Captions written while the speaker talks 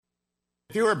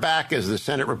If you were back as the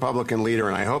Senate Republican leader,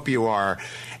 and I hope you are,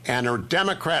 and a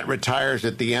Democrat retires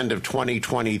at the end of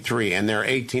 2023, and they're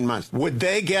 18 months, would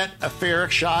they get a fair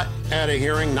shot at a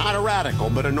hearing? Not a radical,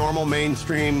 but a normal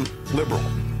mainstream liberal?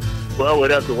 Well,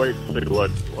 we'd have to wait and see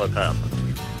what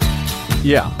happens.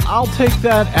 Yeah, I'll take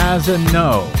that as a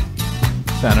no,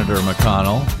 Senator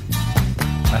McConnell.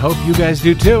 I hope you guys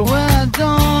do too. Well, I don't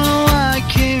know why I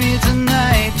came here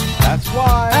tonight. That's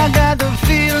why. I got the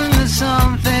feeling that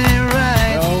something ain't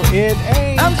right. No, it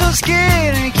ain't. I'm so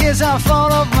scared in case I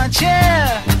fall off my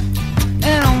chair.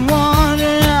 And I'm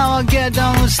wondering how I'll get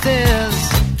down the stairs.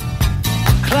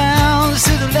 Clowns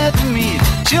to the left of me,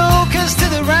 jokers to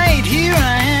the right. Here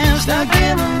I am, stuck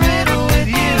in the middle with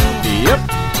you. Yep.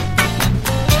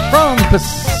 From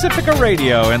Pacifica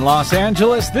Radio in Los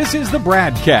Angeles, this is the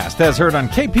BradCast, as heard on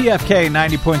KPFK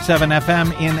 90.7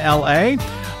 FM in L.A.,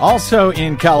 also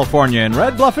in California in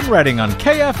Red Bluff and Redding on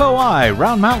KFOI,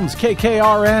 Round Mountains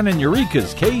KKRN, and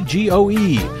Eureka's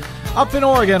KGOE. Up in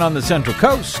Oregon on the Central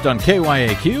Coast on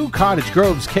KYAQ, Cottage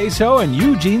Grove's KSO, and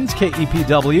Eugene's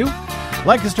KEPW.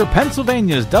 Lancaster,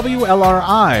 Pennsylvania's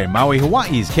WLRI, Maui,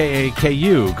 Hawaii's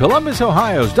KAKU, Columbus,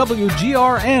 Ohio's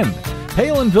WGRN,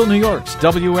 Palinville, New York's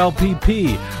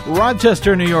WLPP,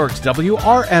 Rochester, New York's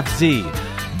WRFZ,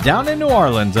 down in New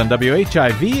Orleans on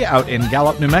WHIV, out in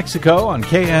Gallup, New Mexico on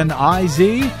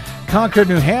KNIZ, Concord,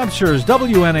 New Hampshire's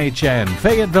WNHN,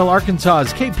 Fayetteville,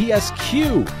 Arkansas's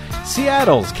KPSQ,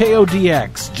 Seattle's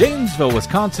KODX, Janesville,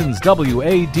 Wisconsin's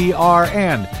WADR,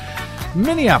 and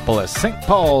Minneapolis, St.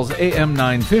 Paul's AM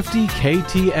 950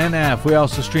 KTNF. We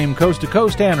also stream coast to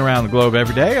coast and around the globe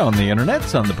every day on the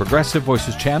internets on the Progressive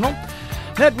Voices channel.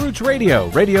 Netroots Radio,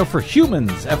 Radio for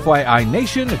Humans, FYI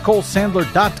Nation,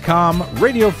 NicoleSandler.com,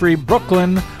 Radio Free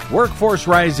Brooklyn, Workforce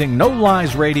Rising, No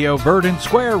Lies Radio, Verdant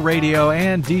Square Radio,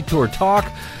 and Detour Talk.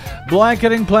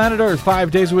 Blanketing planet Earth 5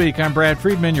 days a week. I'm Brad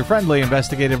Friedman, your friendly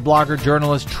investigative blogger,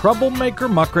 journalist, troublemaker,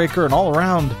 muckraker, and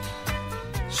all-around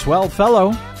swell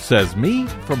fellow, says me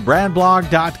from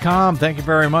BradBlog.com. Thank you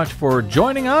very much for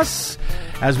joining us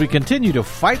as we continue to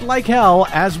fight like hell,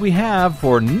 as we have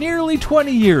for nearly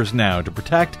 20 years now, to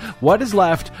protect what is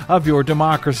left of your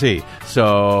democracy.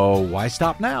 So why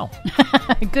stop now?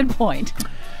 Good point.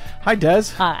 Hi, Des.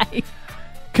 Hi.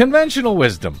 Conventional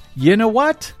wisdom. You know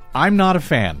what? I'm not a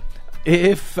fan.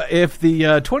 If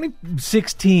the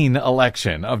 2016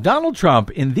 election of Donald Trump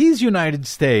in these United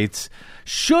States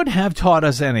should have taught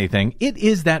us anything, it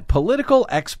is that political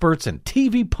experts and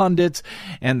TV pundits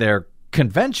and their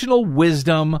conventional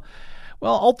wisdom,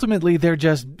 well, ultimately they're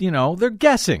just, they're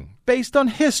guessing based on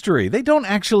history. They don't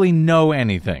actually know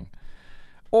anything.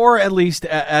 Or at least,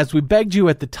 as we begged you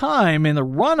at the time in the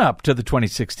run-up to the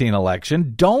 2016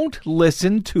 election, don't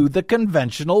listen to the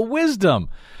conventional wisdom.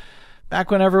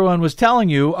 Back when everyone was telling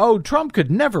you, Trump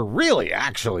could never really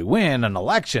actually win an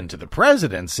election to the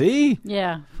presidency.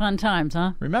 Yeah, fun times,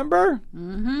 huh? Remember?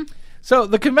 Mm-hmm. So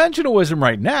the conventional wisdom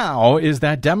right now is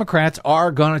that Democrats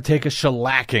are going to take a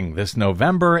shellacking this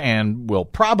November and will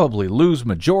probably lose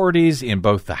majorities in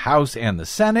both the House and the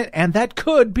Senate, and that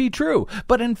could be true.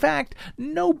 But in fact,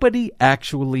 nobody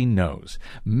actually knows.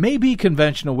 Maybe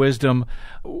conventional wisdom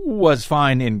was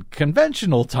fine in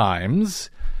conventional times,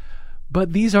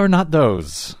 but these are not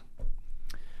those.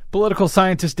 Political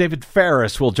scientist David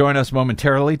Ferris will join us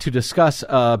momentarily to discuss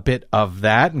a bit of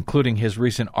that, including his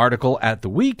recent article at The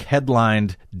Week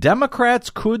headlined, "Democrats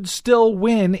Could Still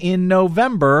Win in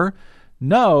November.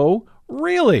 No,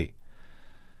 really?"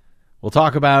 We'll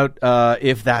talk about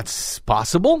if that's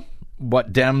possible,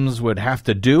 what Dems would have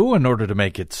to do in order to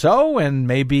make it so, and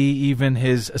maybe even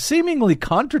his seemingly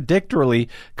contradictory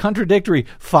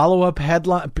follow-up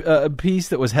headline piece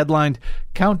that was headlined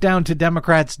 "Countdown to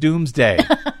Democrats' Doomsday."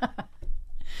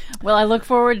 Well, I look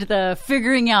forward to the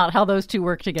figuring out how those two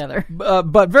work together.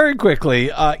 But very quickly,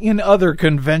 in other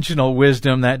conventional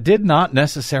wisdom that did not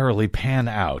necessarily pan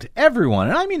out, everyone,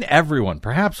 and I mean everyone,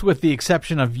 perhaps with the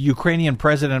exception of Ukrainian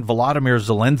President Volodymyr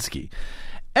Zelensky,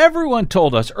 everyone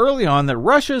told us early on that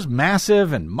Russia's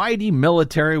massive and mighty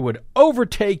military would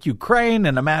overtake Ukraine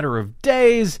in a matter of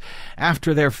days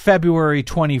after their February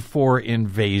 24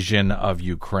 invasion of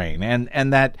Ukraine,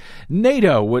 and that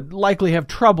NATO would likely have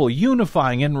trouble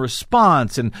unifying in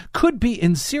response and could be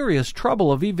in serious trouble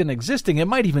of even existing. It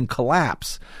might even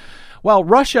collapse. Well,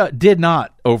 Russia did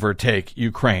not overtake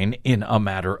Ukraine in a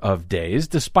matter of days,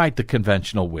 despite the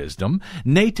conventional wisdom.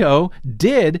 NATO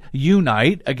did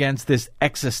unite against this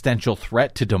existential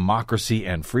threat to democracy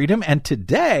and freedom, and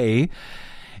today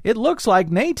it looks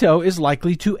like NATO is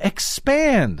likely to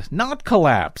expand, not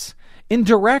collapse. in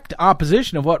direct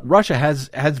opposition of what Russia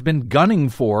has been gunning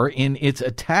for in its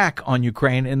attack on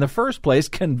Ukraine in the first place.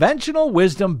 Conventional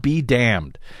wisdom be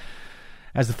damned.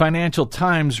 As the Financial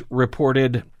Times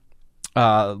reported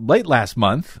late last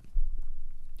month,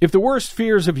 if the worst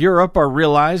fears of Europe are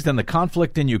realized and the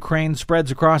conflict in Ukraine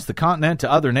spreads across the continent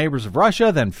to other neighbors of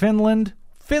Russia, then Finland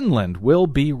will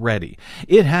be ready.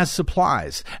 It has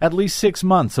supplies. At least 6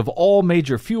 months of all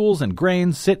major fuels and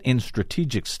grains sit in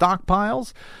strategic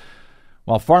stockpiles,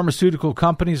 while pharmaceutical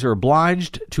companies are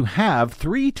obliged to have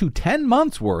 3 to 10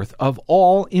 months' worth of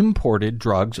all imported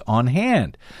drugs on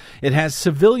hand. It has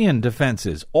civilian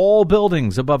defenses. All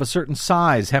buildings above a certain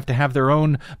size have to have their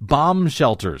own bomb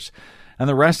shelters. And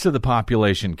the rest of the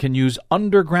population can use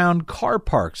underground car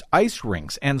parks, ice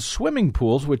rinks, and swimming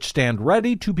pools which stand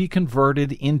ready to be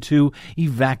converted into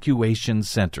evacuation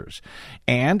centers.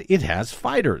 And it has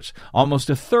fighters. Almost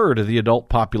a third of the adult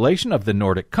population of the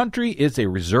Nordic country is a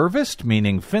reservist,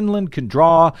 meaning Finland can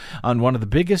draw on one of the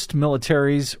biggest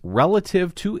militaries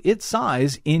relative to its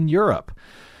size in Europe.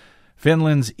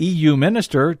 Finland's EU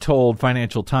minister told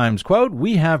Financial Times, quote,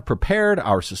 "We have prepared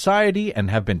our society and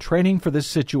have been training for this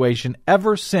situation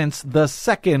ever since the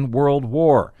Second World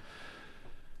War."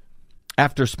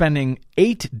 After spending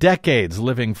 8 decades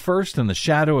living first in the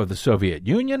shadow of the Soviet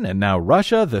Union and now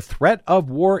Russia, the threat of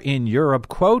war in Europe,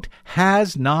 quote,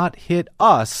 "has not hit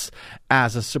us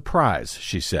as a surprise,"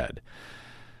 she said.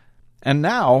 And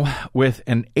now, with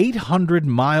an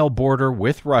 800-mile border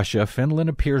with Russia, Finland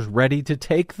appears ready to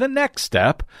take the next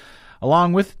step,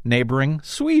 along with neighboring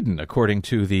Sweden, according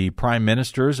to the prime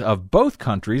ministers of both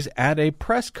countries at a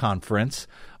press conference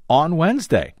on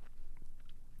Wednesday.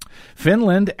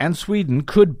 Finland and Sweden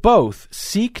could both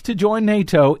seek to join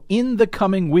NATO in the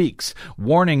coming weeks,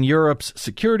 warning Europe's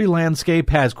security landscape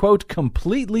has, quote,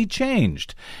 "completely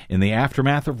changed" in the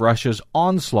aftermath of Russia's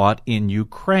onslaught in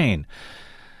Ukraine.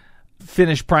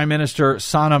 Finnish Prime Minister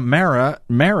Sanna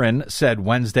Marin said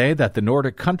Wednesday that the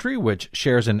Nordic country, which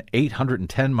shares an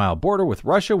 810-mile border with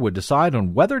Russia, would decide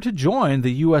on whether to join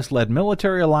the U.S.-led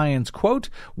military alliance, quote,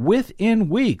 "within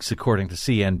weeks," according to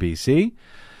CNBC.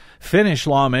 Finnish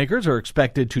lawmakers are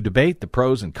expected to debate the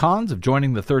pros and cons of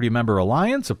joining the 30-member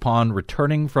alliance upon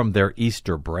returning from their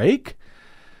Easter break.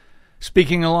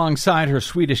 Speaking alongside her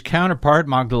Swedish counterpart,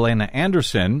 Magdalena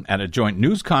Andersson, at a joint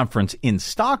news conference in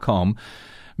Stockholm,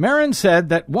 Marin said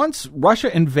that once Russia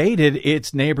invaded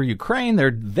its neighbor Ukraine,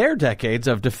 their decades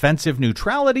of defensive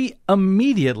neutrality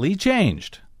immediately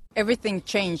changed. Everything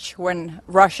changed when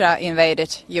Russia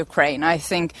invaded Ukraine. I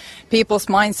think people's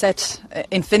mindset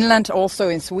in Finland, also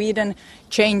in Sweden,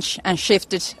 changed and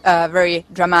shifted very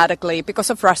dramatically because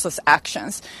of Russia's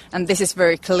actions. And this is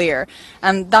very clear.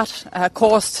 And that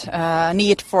caused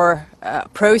need for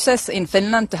process in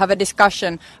Finland to have a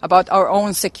discussion about our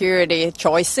own security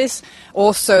choices.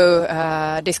 Also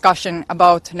discussion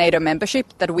about NATO membership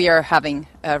that we are having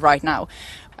right now.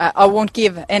 I won't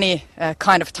give any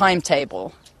kind of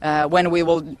timetable when we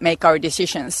will make our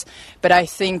decisions. But I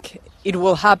think it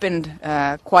will happen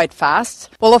quite fast.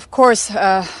 Well, of course,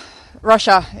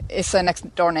 Russia is a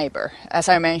next-door neighbor, as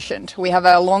I mentioned. We have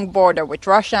a long border with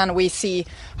Russia, and we see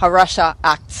how Russia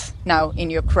acts now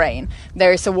in Ukraine.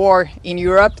 There is a war in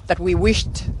Europe that we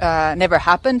wished never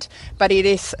happened, but it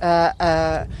is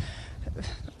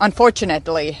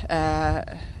unfortunately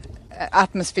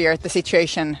atmosphere, the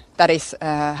situation that is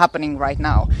happening right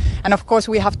now. And of course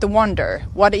we have to wonder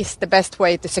what is the best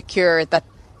way to secure that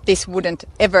this wouldn't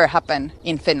ever happen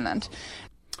in Finland.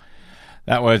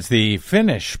 That was the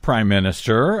Finnish Prime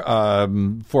Minister.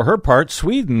 For her part,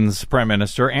 Sweden's Prime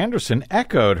Minister Andersson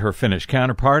echoed her Finnish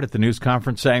counterpart at the news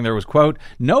conference, saying there was, quote,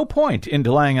 "no point in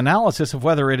delaying analysis of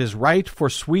whether it is right for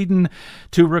Sweden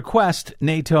to request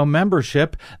NATO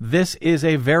membership. This is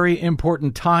a very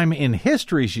important time in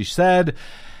history," she said.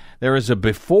 There is a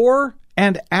before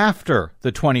and after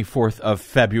the 24th of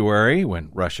February, when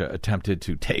Russia attempted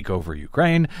to take over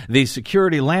Ukraine. The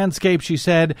security landscape, she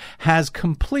said, has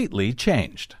completely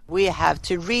changed. We have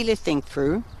to really think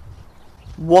through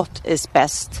what is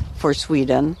best for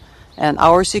Sweden and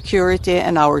our security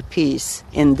and our peace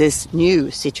in this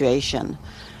new situation.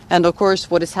 And of course,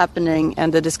 what is happening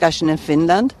and the discussion in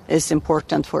Finland is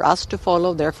important for us to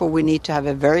follow. Therefore, we need to have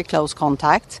a very close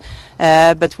contact.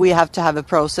 But we have to have a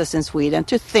process in Sweden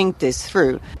to think this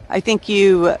through. I think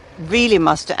you really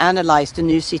must analyze the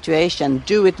new situation,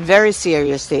 do it very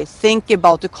seriously, think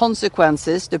about the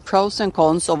consequences, the pros and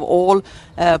cons of all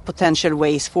potential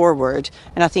ways forward.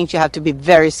 And I think you have to be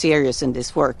very serious in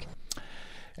this work.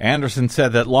 Andersson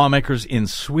said that lawmakers in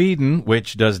Sweden,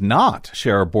 which does not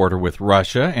share a border with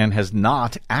Russia and has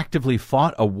not actively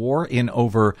fought a war in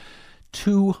over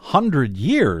 200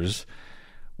 years,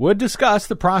 would discuss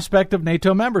the prospect of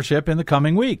NATO membership in the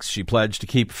coming weeks. She pledged to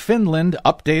keep Finland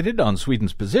updated on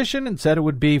Sweden's position and said it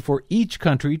would be for each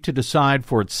country to decide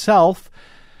for itself.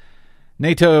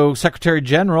 NATO Secretary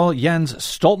General Jens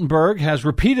Stoltenberg has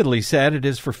repeatedly said it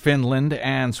is for Finland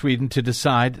and Sweden to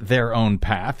decide their own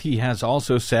path. He has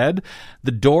also said the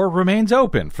door remains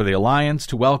open for the alliance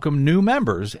to welcome new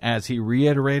members, as he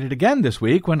reiterated again this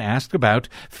week when asked about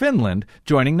Finland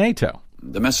joining NATO.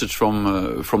 The message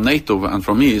from NATO and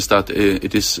from me is that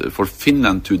it is for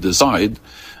Finland to decide.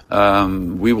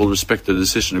 We will respect the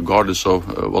decision regardless of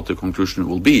what the conclusion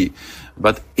will be.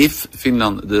 But if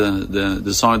Finland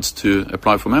decides to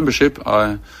apply for membership,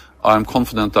 I am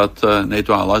confident that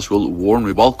NATO allies will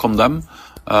warmly welcome them,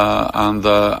 and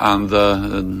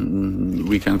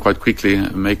we can quite quickly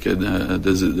make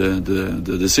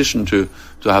the decision to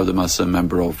have them as a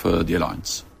member of the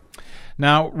alliance.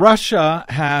 Now, Russia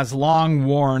has long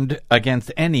warned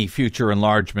against any future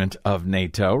enlargement of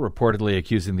NATO, reportedly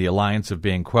accusing the alliance of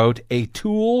being, quote, a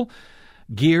tool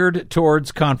geared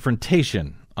towards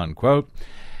confrontation, unquote.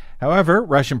 However,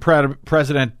 Russian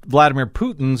President Vladimir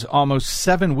Putin's almost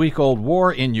 7-week-old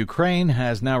war in Ukraine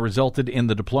has now resulted in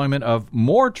the deployment of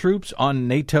more troops on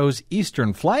NATO's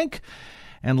eastern flank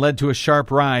and led to a sharp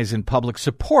rise in public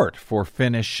support for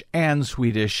Finnish and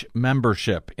Swedish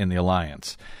membership in the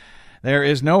alliance. There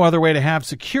is no other way to have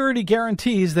security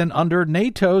guarantees than under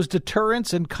NATO's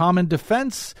deterrence and common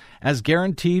defense, as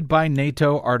guaranteed by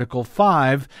NATO Article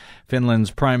 5, Finland's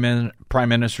Prime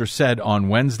Minister said on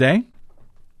Wednesday.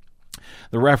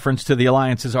 The reference to the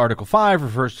alliance's Article 5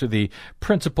 refers to the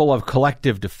principle of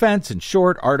collective defense. In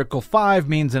short, Article 5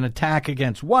 means an attack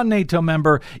against one NATO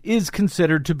member is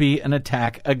considered to be an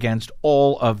attack against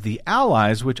all of the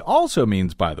allies, which also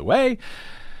means, by the way,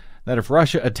 that if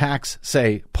Russia attacks,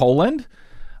 say, Poland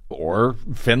or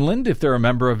Finland, if they're a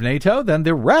member of NATO, then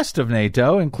the rest of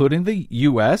NATO, including the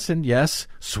U.S. and, yes,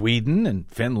 Sweden and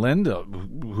Finland,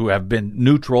 who have been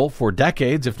neutral for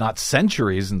decades, if not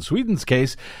centuries in Sweden's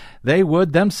case, they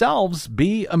would themselves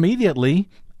be immediately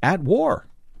at war.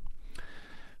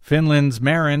 Finland's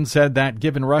Marin said that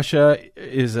given Russia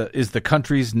is the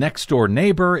country's next-door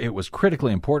neighbor, it was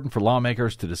critically important for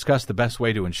lawmakers to discuss the best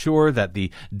way to ensure that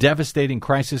the devastating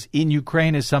crisis in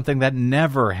Ukraine is something that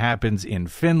never happens in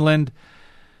Finland.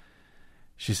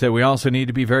 She said, we also need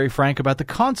to be very frank about the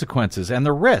consequences and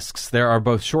the risks. There are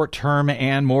both short-term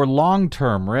and more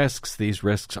long-term risks. These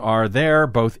risks are there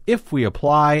both if we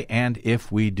apply and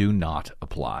if we do not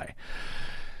apply.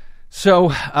 So,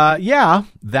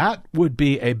 that would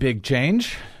be a big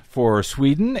change for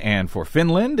Sweden and for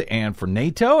Finland and for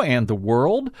NATO and the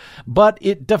world, but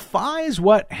it defies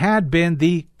what had been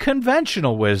the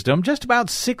conventional wisdom just about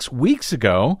 6 weeks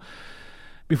ago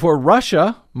before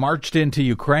Russia marched into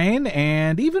Ukraine,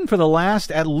 and even for the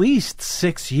last at least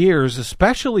 6 years,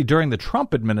 especially during the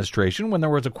Trump administration, when there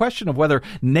was a question of whether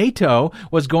NATO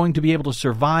was going to be able to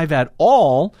survive at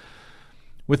all,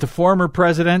 with the former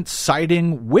president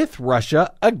siding with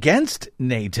Russia against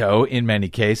NATO in many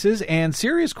cases, and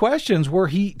serious questions were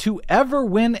he to ever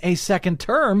win a second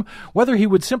term, whether he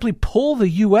would simply pull the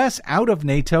U.S. out of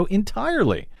NATO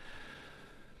entirely.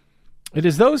 It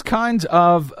is those kinds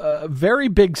of very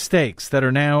big stakes that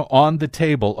are now on the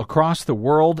table across the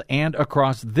world and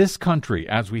across this country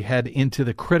as we head into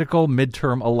the critical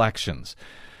midterm elections.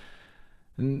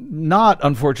 Not,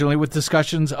 unfortunately, with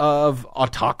discussions of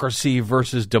autocracy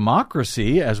versus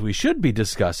democracy, as we should be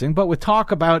discussing, but with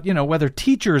talk about, whether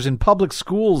teachers in public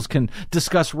schools can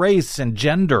discuss race and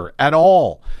gender at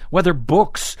all, whether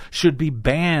books should be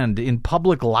banned in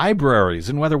public libraries,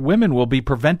 and whether women will be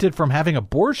prevented from having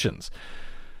abortions.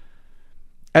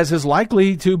 As is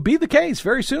likely to be the case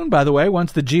very soon, by the way,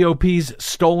 once the GOP's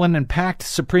stolen and packed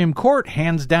Supreme Court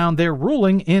hands down their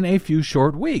ruling in a few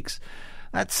short weeks.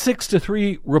 That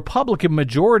 6-3 Republican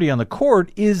majority on the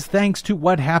court is thanks to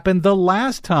what happened the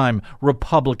last time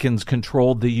Republicans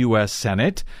controlled the U.S.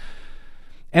 Senate.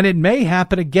 And it may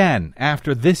happen again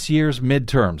after this year's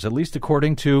midterms, at least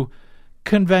according to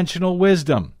conventional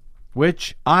wisdom,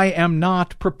 which I am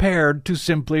not prepared to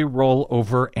simply roll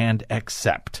over and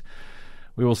accept.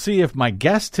 We will see if my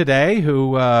guest today,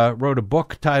 who wrote a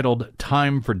book titled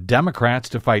Time for Democrats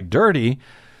to Fight Dirty,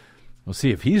 we'll see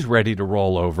if he's ready to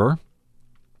roll over.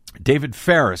 David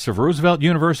Ferris of Roosevelt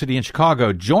University in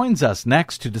Chicago joins us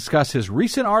next to discuss his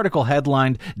recent article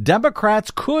headlined, Democrats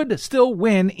Could Still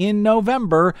Win in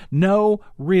November. No,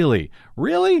 really.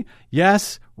 Really?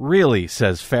 Yes, really,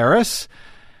 says Ferris.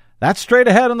 That's straight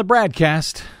ahead on the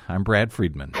BradCast. I'm Brad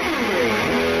Friedman.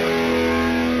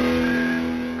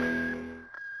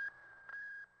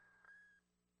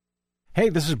 Hey,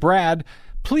 this is Brad.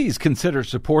 please consider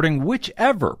supporting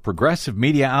whichever progressive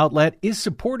media outlet is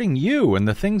supporting you and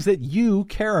the things that you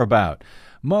care about.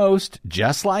 Most,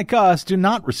 just like us, do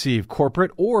not receive corporate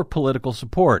or political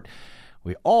support.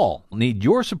 We all need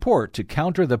your support to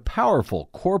counter the powerful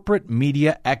corporate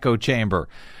media echo chamber.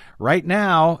 Right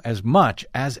now, as much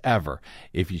as ever.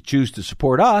 If you choose to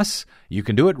support us, you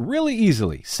can do it really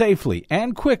easily, safely,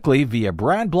 and quickly via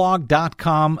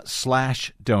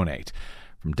bradblog.com/donate.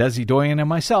 From Desi Doyen and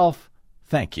myself,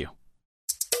 thank you.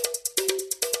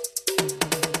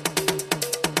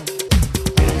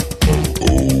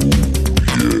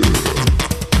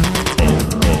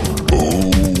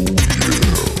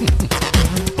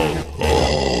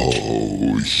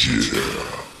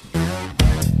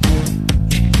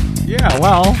 Yeah,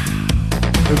 well,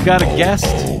 we've got a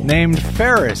guest named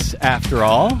Ferris, after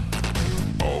all,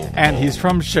 and he's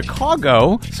from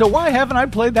Chicago, so why haven't I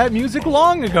played that music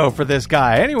long ago for this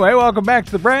guy? Anyway, welcome back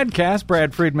to the BradCast.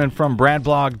 Brad Friedman from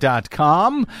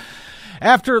BradBlog.com.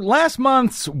 After last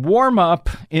month's warm-up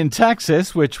in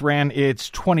Texas, which ran its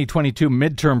 2022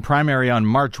 midterm primary on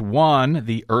March 1,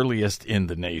 the earliest in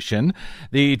the nation,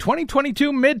 the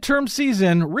 2022 midterm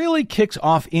season really kicks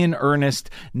off in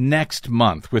earnest next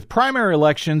month, with primary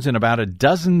elections in about a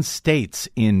dozen states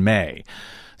in May.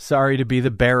 Sorry to be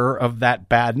the bearer of that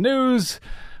bad news,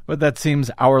 but that seems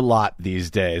our lot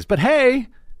these days. But hey,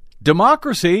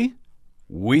 democracy,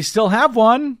 we still have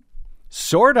one,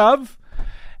 sort of.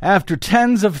 After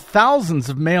tens of thousands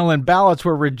of mail-in ballots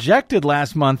were rejected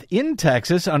last month in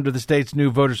Texas under the state's new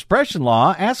voter suppression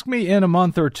law, ask me in a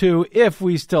month or two if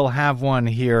we still have one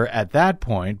here at that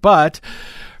point. But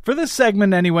for this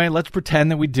segment anyway, let's pretend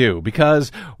that we do,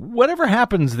 because whatever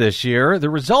happens this year,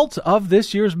 the results of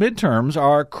this year's midterms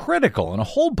are critical in a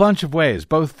whole bunch of ways,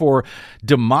 both for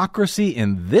democracy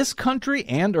in this country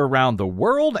and around the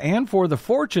world, and for the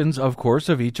fortunes, of course,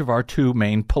 of each of our two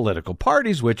main political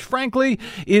parties, which, frankly,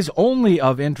 is only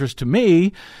of interest to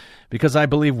me because I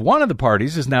believe one of the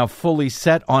parties is now fully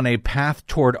set on a path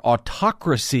toward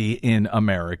autocracy in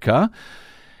America,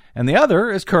 and the other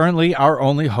is currently our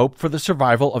only hope for the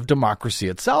survival of democracy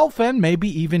itself and maybe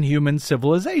even human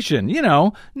civilization. You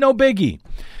know, no biggie.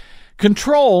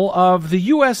 Control of the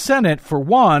U.S. Senate, for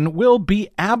one, will be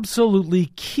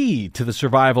absolutely key to the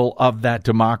survival of that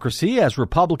democracy, as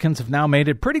Republicans have now made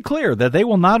it pretty clear that they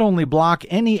will not only block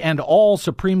any and all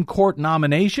Supreme Court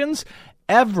nominations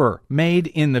ever made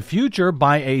in the future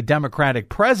by a Democratic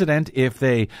president if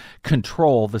they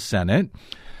control the Senate,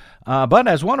 but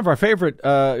as one of our favorite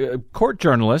court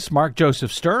journalists, Mark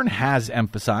Joseph Stern, has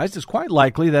emphasized, it's quite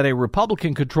likely that a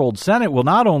Republican-controlled Senate will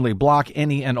not only block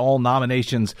any and all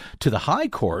nominations to the high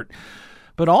court,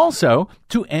 but also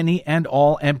to any and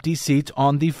all empty seats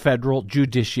on the federal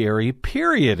judiciary,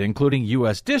 period, including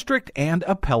U.S. district and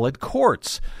appellate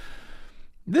courts.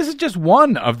 This is just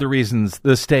one of the reasons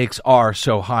the stakes are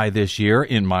so high this year,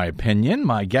 in my opinion.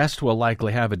 My guest will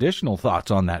likely have additional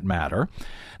thoughts on that matter.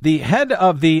 The head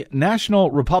of the National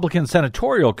Republican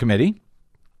Senatorial Committee,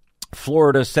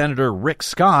 Florida Senator Rick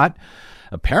Scott,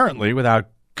 apparently without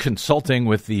consulting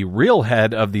with the real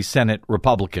head of the Senate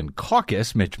Republican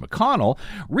caucus, Mitch McConnell,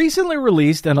 recently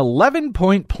released an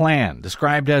 11-point plan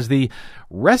described as the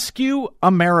Rescue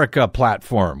America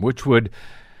platform, which would,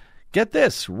 get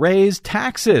this, raise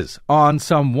taxes on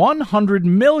some 100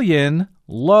 million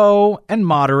low and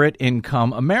moderate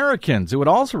income Americans. It would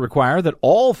also require that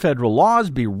all federal laws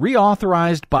be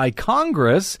reauthorized by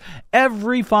Congress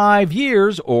every 5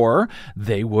 years or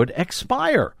they would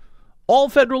expire. All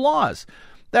federal laws.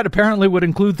 That apparently would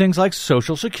include things like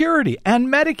Social Security and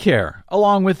Medicare,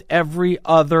 along with every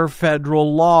other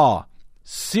federal law.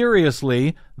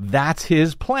 Seriously, that's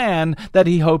his plan that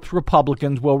he hopes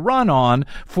Republicans will run on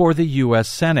for the U.S.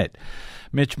 Senate.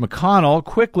 Mitch McConnell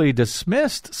quickly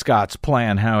dismissed Scott's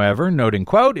plan, however, noting,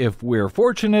 quote, "If we're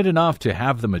fortunate enough to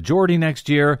have the majority next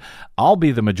year, I'll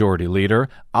be the majority leader.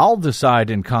 I'll decide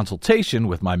in consultation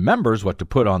with my members what to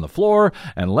put on the floor.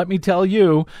 And let me tell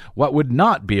you, what would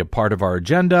not be a part of our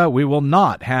agenda, we will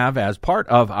not have as part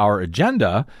of our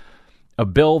agenda a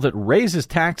bill that raises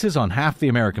taxes on half the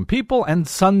American people and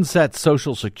sunsets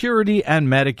Social Security and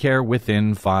Medicare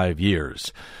within 5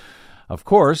 years." Of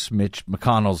course, Mitch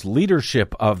McConnell's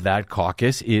leadership of that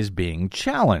caucus is being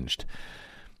challenged.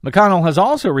 McConnell has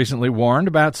also recently warned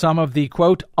about some of the,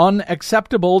 quote,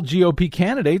 unacceptable GOP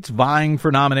candidates vying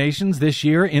for nominations this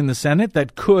year in the Senate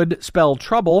that could spell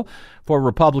trouble for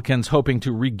Republicans hoping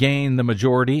to regain the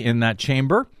majority in that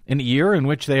chamber in a year in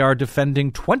which they are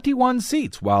defending 21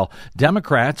 seats, while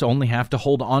Democrats only have to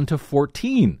hold on to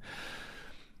 14.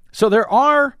 So there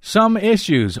are some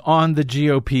issues on the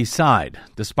GOP side,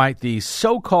 despite the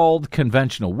so-called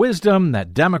conventional wisdom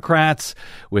that Democrats,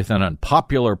 with an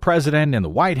unpopular president in the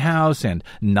White House and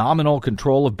nominal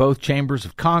control of both chambers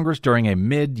of Congress during a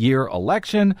mid-year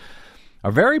election,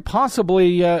 are very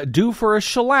possibly due for a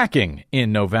shellacking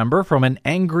in November from an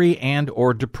angry and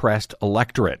or depressed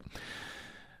electorate.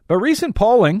 But recent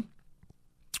polling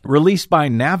released by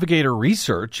Navigator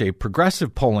Research, a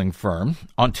progressive polling firm,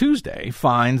 on Tuesday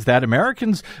finds that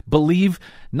Americans believe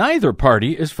neither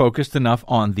party is focused enough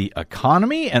on the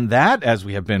economy and that, as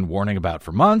we have been warning about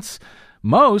for months,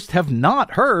 most have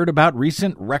not heard about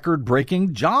recent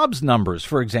record-breaking jobs numbers.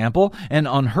 For example, an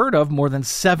unheard of more than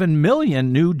 7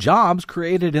 million new jobs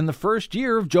created in the first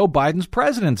year of Joe Biden's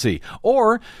presidency,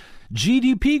 or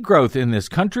GDP growth in this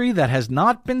country that has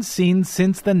not been seen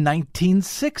since the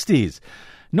 1960s.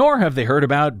 Nor have they heard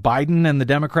about Biden and the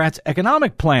Democrats'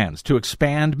 economic plans to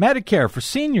expand Medicare for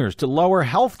seniors, to lower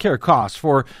health care costs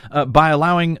by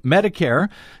allowing Medicare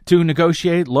to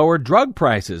negotiate lower drug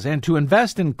prices, and to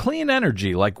invest in clean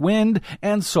energy like wind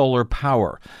and solar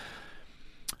power.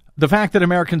 The fact that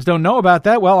Americans don't know about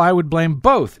that, well, I would blame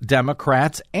both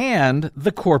Democrats and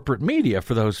the corporate media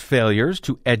for those failures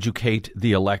to educate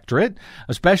the electorate,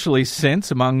 especially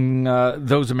since among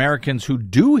those Americans who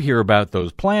do hear about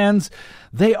those plans,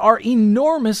 they are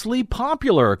enormously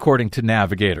popular, according to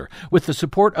Navigator, with the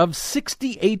support of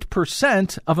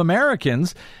 68% of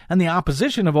Americans and the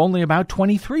opposition of only about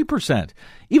 23%.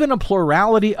 Even a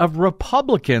plurality of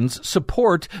Republicans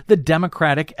support the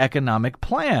Democratic economic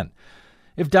plan.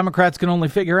 If Democrats can only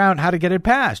figure out how to get it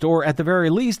passed, or at the very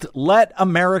least, let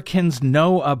Americans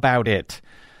know about it.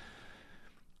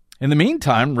 In the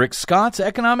meantime, Rick Scott's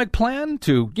economic plan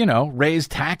to, raise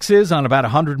taxes on about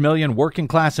 100 million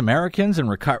working-class Americans and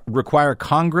require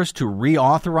Congress to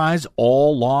reauthorize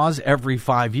all laws every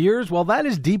 5 years, well, that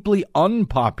is deeply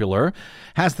unpopular,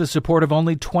 has the support of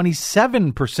only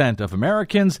 27% of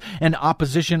Americans and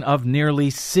opposition of nearly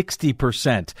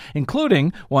 60%,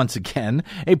 including, once again,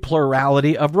 a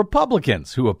plurality of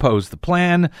Republicans who oppose the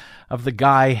plan of the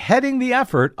guy heading the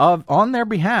effort on their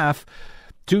behalf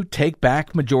to take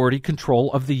back majority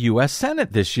control of the U.S.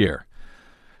 Senate this year.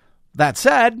 That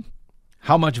said,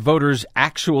 how much voters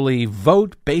actually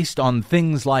vote based on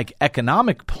things like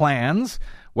economic plans,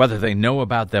 whether they know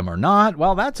about them or not,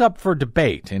 well, that's up for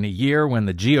debate in a year when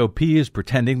the GOP is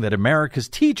pretending that America's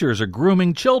teachers are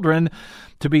grooming children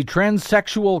to be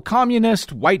transsexual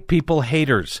communist white people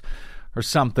haters or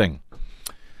something.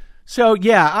 So,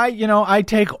 yeah, I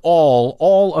take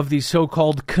all of the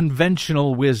so-called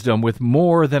conventional wisdom with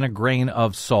more than a grain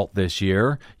of salt this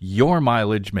year. Your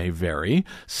mileage may vary.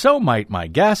 So might my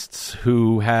guests,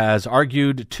 who has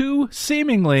argued two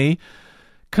seemingly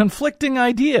conflicting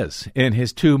ideas in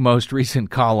his two most recent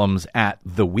columns at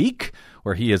The Week,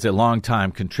 where he is a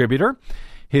longtime contributor.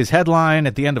 His headline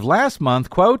at the end of last month,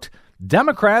 quote,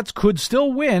 "Democrats could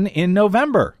still win in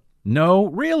November. No,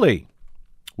 really."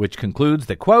 Which concludes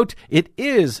that, quote, "It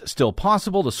is still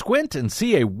possible to squint and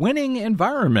see a winning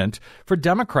environment for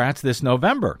Democrats this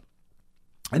November."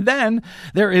 And then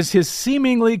there is his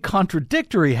seemingly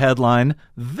contradictory headline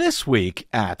this week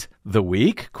at The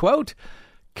Week, quote,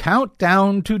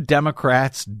 "Countdown to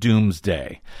Democrats'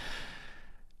 Doomsday."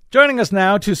 Joining us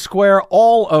now to square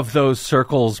all of those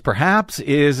circles, perhaps,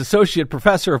 is Associate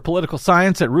Professor of Political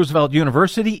Science at Roosevelt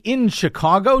University in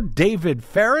Chicago, David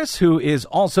Ferris, who is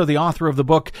also the author of the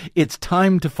book, It's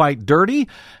Time to Fight Dirty,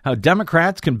 How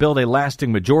Democrats Can Build a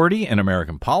Lasting Majority in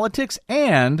American Politics,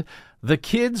 and The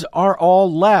Kids Are All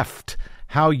Left,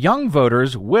 How Young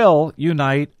Voters Will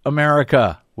Unite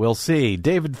America. We'll see.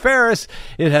 David Ferris,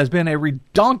 it has been a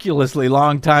redonkulously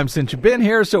long time since you've been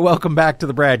here, so welcome back to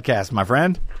the BradCast, my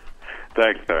friend.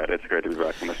 Thanks, Brad. It's great to be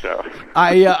back on the show.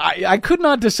 I could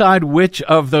not decide which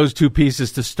of those two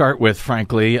pieces to start with,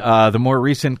 frankly. The more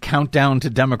recent Countdown to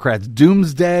Democrats'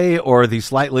 Doomsday, or the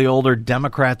slightly older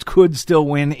Democrats Could Still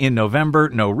Win in November.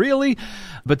 No, really.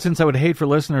 But since I would hate for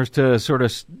listeners to sort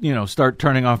of, start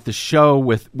turning off the show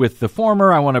with the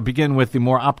former, I want to begin with the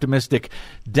more optimistic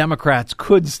Democrats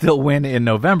Could Still Win in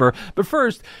November. But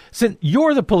first, since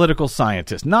you're the political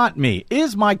scientist, not me,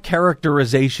 is my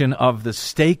characterization of the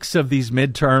stakes of these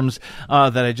midterms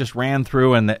that I just ran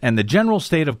through and the general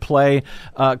state of play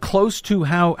close to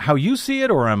how you see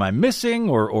it, or am I missing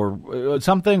or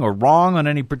something or wrong on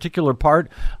any particular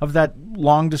part of that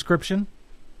long description?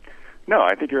 No,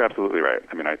 I think you're absolutely right.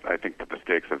 I mean, I think that the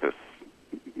stakes of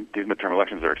these midterm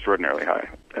elections are extraordinarily high,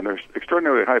 and they're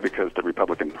extraordinarily high because the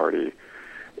Republican Party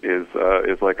is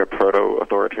like a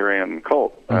proto-authoritarian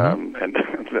cult, and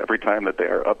every time that they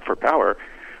are up for power,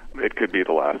 it could be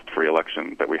the last free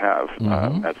election that we have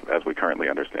as we currently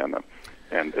understand them.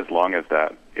 And as long as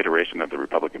that iteration of the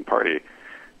Republican Party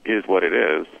is what it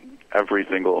is, every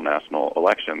single national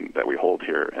election that we hold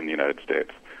here in the United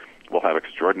States will have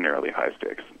extraordinarily high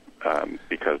stakes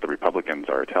because the Republicans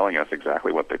are telling us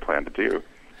exactly what they plan to do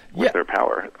with their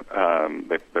power.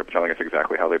 They're telling us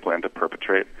exactly how they plan to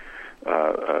perpetrate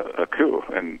a coup.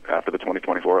 And after the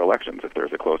 2024 elections, if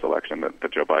there's a close election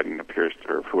that Joe Biden appears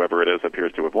to, or whoever it is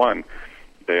appears to have won,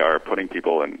 they are putting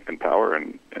people in power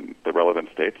in the relevant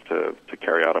states to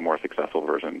carry out a more successful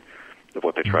version of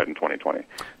what they tried in 2020.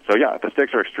 So yeah, the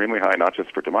stakes are extremely high, not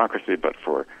just for democracy, but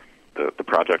for the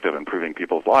project of improving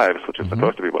people's lives, which is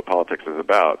supposed to be what politics is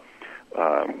about.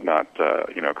 Not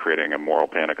creating a moral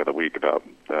panic of the week about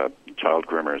child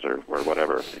groomers or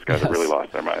whatever. These guys have really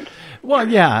lost their minds. Well,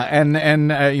 yeah,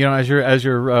 and as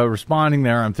you're responding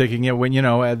there, I'm thinking, when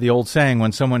the old saying,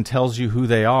 when someone tells you who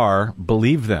they are,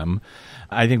 believe them.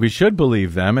 I think we should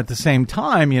believe them. At the same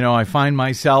time, I find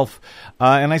myself,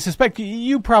 and I suspect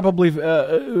you probably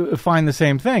find the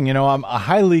same thing. I'm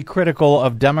highly critical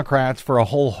of Democrats for a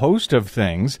whole host of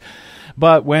things.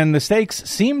 But when the stakes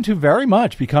seem to very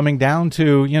much be coming down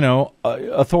to,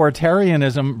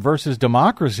 authoritarianism versus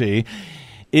democracy,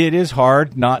 it is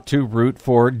hard not to root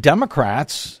for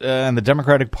Democrats and the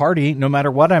Democratic Party, no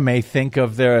matter what I may think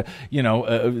of their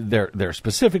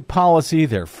specific policy,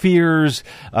 their fears,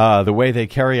 the way they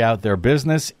carry out their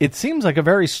business. It seems like a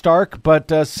very stark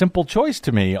but simple choice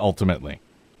to me, ultimately.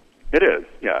 It is,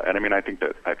 yeah. And I think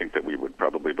that we would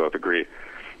probably both agree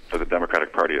that the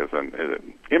Democratic Party is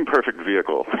an imperfect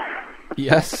vehicle.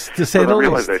 Yes, to say for the least.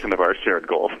 Realization of our shared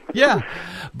goal. Yeah,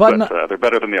 but they're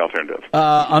better than the alternative.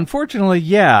 Unfortunately,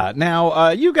 yeah. Now,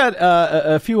 you got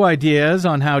a few ideas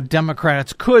on how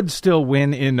Democrats could still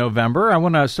win in November. I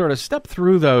want to sort of step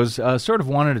through those sort of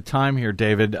one at a time here,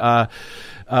 David. And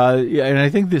I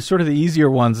think the easier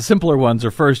ones, the simpler ones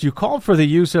are first. You called for the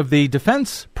use of the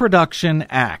Defense Production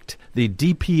Act, the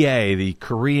DPA, the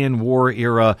Korean War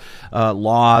era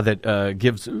law that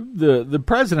gives the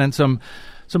president some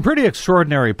pretty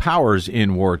extraordinary powers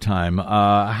in wartime.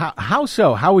 How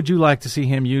so? How would you like to see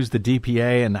him use the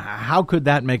DPA, and how could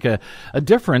that make a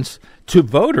difference to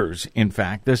voters, in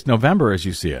fact, this November as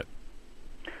you see it?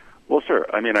 Well, sure.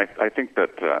 I think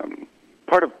that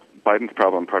part of Biden's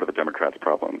problem, part of the Democrats'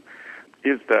 problem,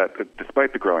 is that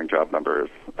despite the growing job numbers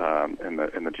and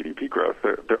the GDP growth,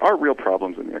 there are real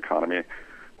problems in the economy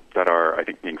that are, I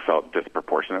think, being felt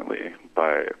disproportionately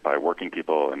by working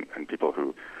people and people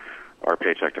who are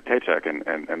paycheck to paycheck,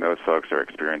 and those folks are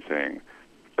experiencing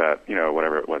that,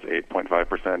 whatever it was,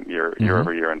 8.5% year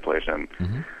over year inflation.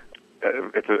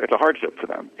 It's a hardship for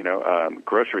them.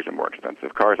 Groceries are more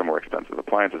expensive, cars are more expensive,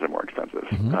 appliances are more expensive,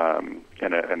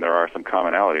 and there are some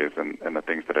commonalities in the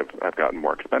things that have gotten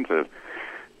more expensive.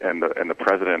 And the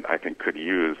president, I think, could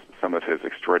use some of his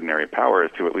extraordinary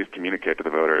powers to at least communicate to the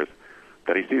voters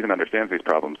that he sees and understands these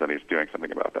problems and he's doing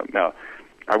something about them. Now,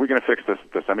 are we going to fix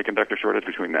the semiconductor shortage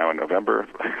between now and November?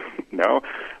 No,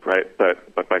 right?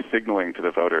 But by signaling to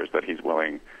the voters that he's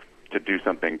willing to do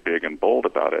something big and bold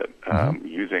about it,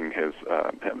 using his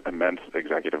immense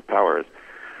executive powers,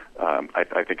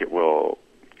 I think it will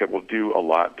do a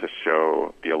lot to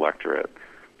show the electorate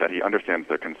that he understands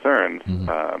their concerns.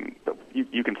 But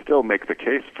you can still make the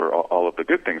case for all of the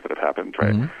good things that have happened,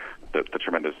 right? The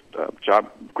tremendous job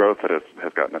growth that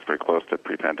has gotten us very close to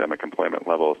pre-pandemic employment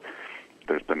levels.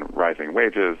 There's been rising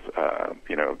wages.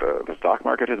 The stock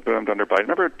market has boomed under Biden.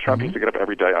 Remember, Trump used to get up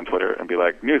every day on Twitter and be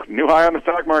like, "New high on the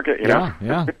stock market." Yeah.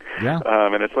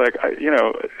 And it's like,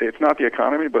 it's not the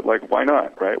economy, but like, why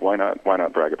not, right? Why not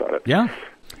brag about it? Yeah.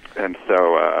 And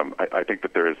so I think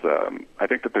that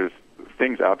there's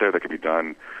things out there that could be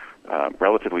done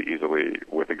relatively easily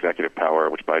with executive power,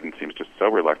 which Biden seems just so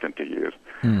reluctant to use.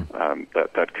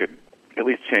 That could at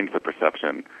least change the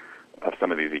perception of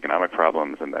some of these economic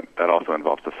problems, and that also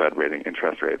involves the Fed raising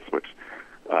interest rates, which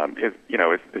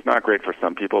is not great for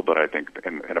some people, but I think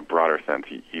in a broader sense,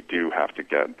 you do have to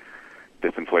get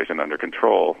this inflation under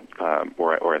control,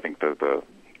 or I think the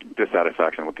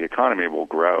dissatisfaction with the economy will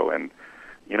grow. And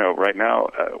right now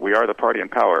we are the party in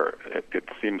power. It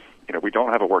seems we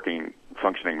don't have a working,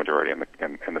 functioning majority in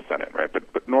the Senate, right?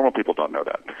 But normal people don't know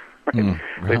that.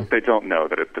 Right? They don't know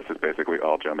that this is basically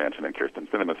all Joe Manchin and Kirsten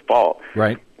Sinema's fault,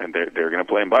 right? And they're going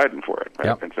to blame Biden for it,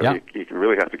 right? And so he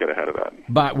really has to get ahead of that.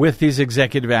 But with these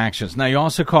executive actions, now you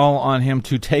also call on him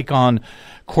to take on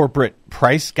corporate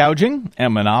price gouging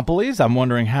and monopolies. I'm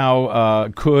wondering how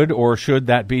could or should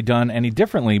that be done any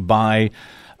differently by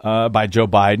Joe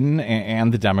Biden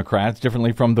and the Democrats,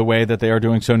 differently from the way that they are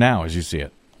doing so now, as you see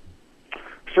it?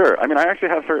 Sure. I mean, I actually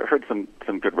have heard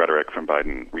some good rhetoric from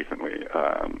Biden recently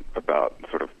about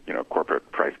sort of,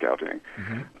 corporate price gouging.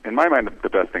 Mm-hmm. In my mind, the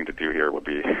best thing to do here would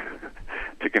be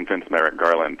to convince Merrick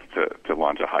Garland to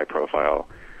launch a high-profile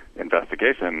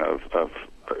investigation of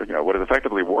what is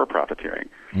effectively war profiteering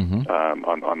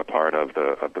on the part of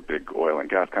the big oil and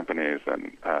gas companies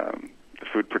and the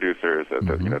food producers,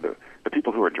 the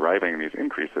people who are driving these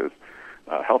increases.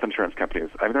 Health insurance companies,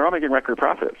 I mean, they're all making record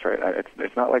profits, right?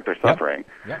 It's not like they're suffering.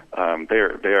 Yep. They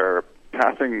are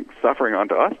passing suffering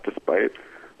onto us despite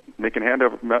making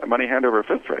money hand over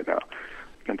fist right now.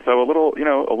 And so a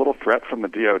little threat from the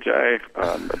DOJ,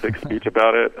 a big speech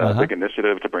about it, a big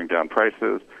initiative to bring down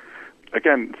prices.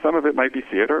 Again, some of it might be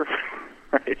theater,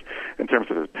 right, in terms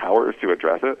of his powers to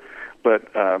address it.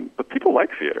 But people like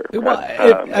theater. Well,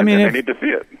 they need to see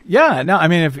it. Yeah, no, I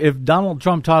mean, if Donald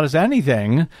Trump taught us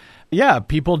anything, yeah,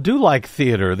 people do like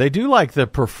theater. They do like the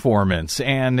performance.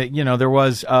 And, there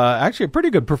was actually a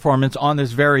pretty good performance on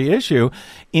this very issue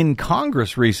in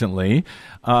Congress recently,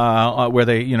 where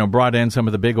they, brought in some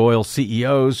of the big oil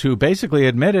CEOs who basically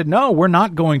admitted, no, we're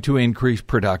not going to increase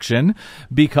production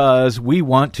because we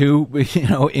want to,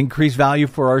 increase value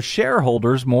for our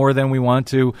shareholders more than we want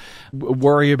to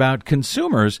worry about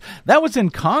consumers. That was in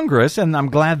Congress, and I'm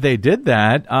glad they did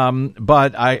that.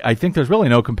 But I think there's really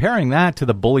no comparing that to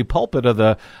the bully pulpit of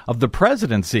the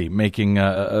presidency making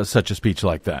such a speech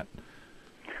like that.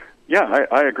 Yeah,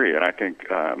 I agree, and I think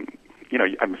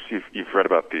you've read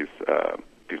about these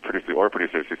oil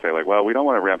producers who say, like, well, we don't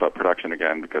want to ramp up production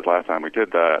again because last time we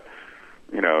did that,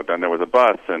 then there was a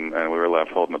bust and we were left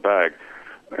holding the bag.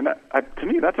 And to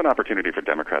me, that's an opportunity for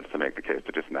Democrats to make the case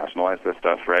to just nationalize this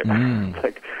stuff, right?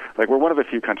 like we're one of the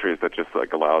few countries that just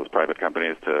allows private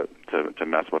companies to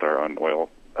mess with our own oil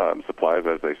supplies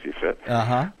as they see fit.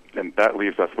 And that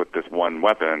leaves us with this one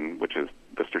weapon, which is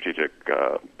the Strategic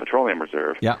Petroleum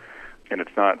Reserve. Yeah. And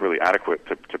it's not really adequate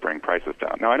to bring prices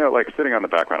down. Now, I know, sitting on the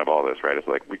background of all this, right, is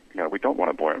we don't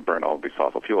want to burn all of these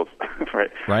fossil fuels, right?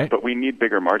 Right. But we need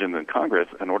bigger margins in Congress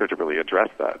in order to really address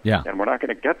that. Yeah. And we're not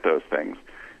going to get those things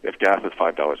if gas is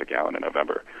 $5 a gallon in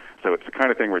November. So it's the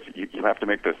kind of thing where you have to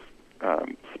make this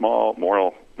small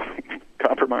moral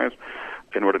compromise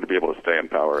in order to be able to stay in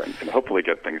power and hopefully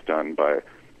get things done by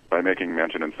making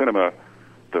Manchin and Sinema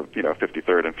the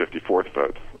 53rd and 54th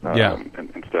votes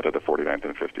instead of the 49th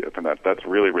and 50th, and that's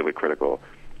really, really critical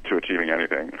to achieving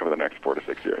anything over the next 4 to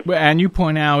 6 years. And you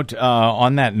point out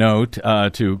on that note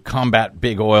to combat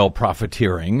big oil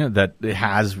profiteering that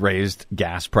has raised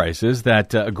gas prices,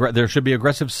 that there should be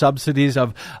aggressive subsidies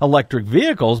of electric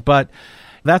vehicles, but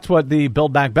that's what the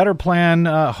Build Back Better plan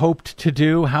hoped to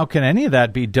do. How can any of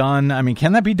that be done? I mean,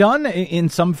 can that be done in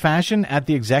some fashion at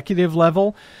the executive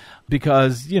level?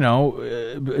 Because,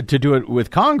 to do it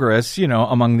with Congress,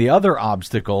 among the other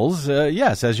obstacles,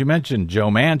 yes, as you mentioned, Joe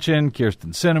Manchin,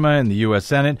 Kyrsten Sinema in the U.S.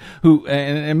 Senate,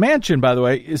 and Manchin, by the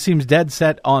way, seems dead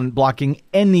set on blocking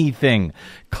anything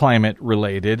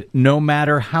climate-related, no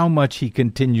matter how much he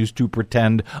continues to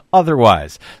pretend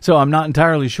otherwise. So I'm not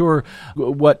entirely sure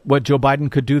what Joe Biden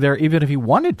could do there, even if he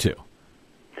wanted to.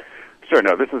 Sure.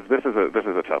 No, this is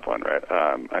a tough one, right?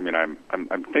 I mean,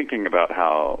 I'm thinking about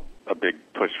how a big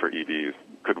push for EVs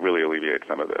could really alleviate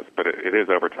some of this, but it is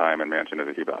over time, and Manchin is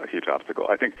a huge obstacle.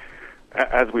 I think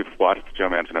as we've watched Joe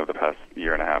Manchin over the past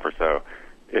year and a half or so,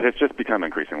 it has just become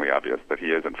increasingly obvious that he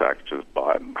is, in fact, just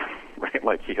bought, right?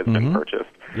 Like he has been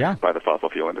purchased by the fossil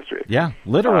fuel industry. Yeah,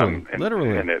 literally.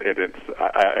 And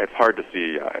it's hard to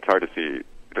see. It's hard to see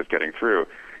this getting through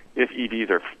if EVs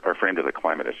are framed as a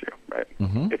climate issue, right?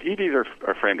 If EVs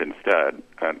are framed instead,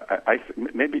 and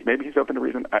maybe he's open to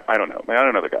reason. I don't know. I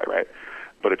don't know the guy, right?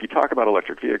 But if you talk about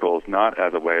electric vehicles not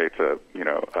as a way to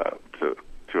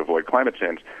to avoid climate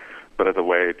change, but as a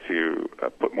way to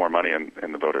put more money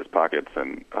in the voters' pockets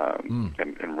and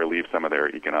relieve some of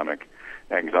their economic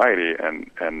anxiety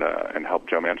and help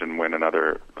Joe Manchin win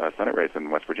another Senate race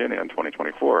in West Virginia in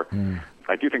 2024.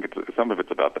 I do think some of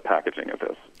it's about the packaging of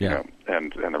this. Yeah.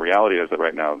 And the reality is that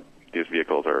right now these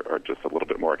vehicles are just a little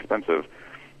bit more expensive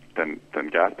than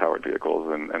gas-powered vehicles,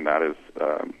 and that is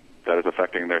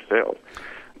affecting their sales.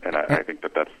 And I think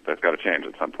that's got to change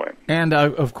at some point. And,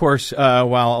 of course,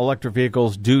 while electric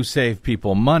vehicles do save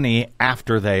people money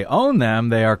after they own them,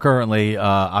 they are currently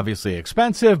obviously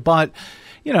expensive. But,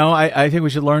 I think we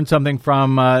should learn something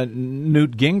from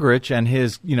Newt Gingrich and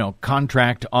his,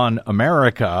 contract on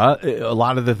America. A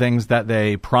lot of the things that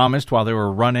they promised while they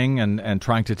were running and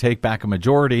trying to take back a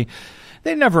majority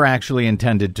they never actually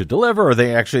intended to deliver, or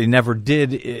they actually never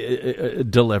did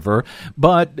deliver.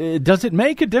 But does it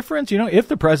make a difference? If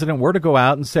the president were to go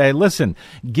out and say, listen,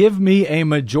 give me a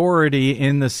majority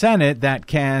in the Senate that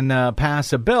can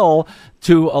pass a bill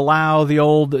to allow the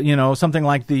old, something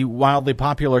like the wildly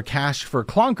popular cash for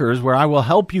clunkers, where I will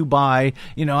help you buy,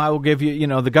 I will give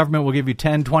you, the government will give you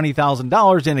 $10,000,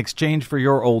 $20,000 in exchange for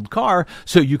your old car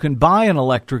so you can buy an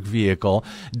electric vehicle.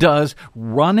 Does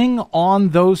running on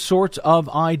those sorts of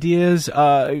ideas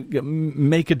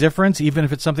make a difference, even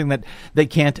if it's something that they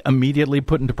can't immediately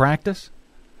put into practice?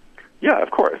 Yeah,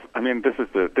 of course. I mean, this is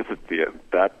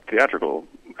that theatrical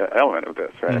element of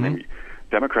this, right? Mm-hmm. I mean,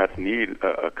 Democrats need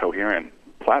a coherent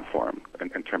platform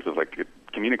in terms of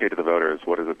communicate to the voters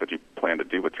what is it that you plan to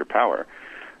do with your power.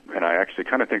 And I actually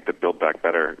kind of think that Build Back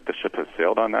Better, the ship has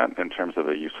sailed on that in terms of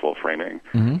a useful framing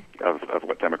of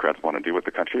what Democrats want to do with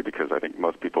the country, because I think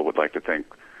most people would like to think,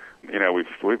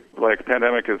 we've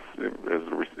pandemic is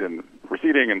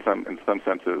receding in some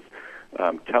senses.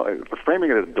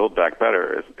 Framing it as Build Back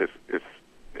Better is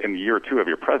in year 2 of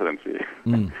your presidency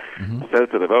says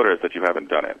to the voters that you haven't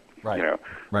done it. Right.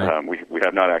 Right. We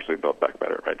have not actually built back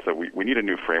better. Right. So we need a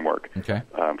new framework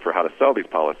for how to sell these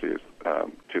policies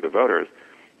to the voters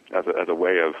as a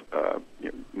way of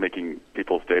making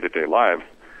people's day-to-day lives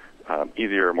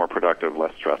easier, more productive,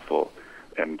 less stressful,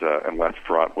 and less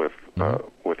fraught with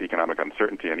economic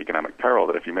uncertainty and economic peril.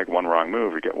 That if you make one wrong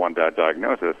move or get one bad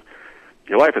diagnosis,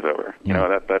 your life is over.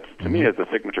 That's to me is the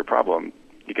signature problem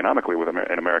economically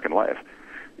in American life.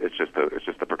 It's just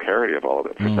the precarity of all of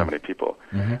it for so many people.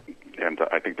 And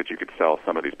I think that you could sell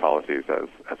some of these policies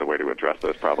as a way to address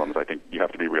those problems. I think you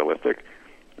have to be realistic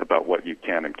about what you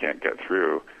can and can't get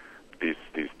through these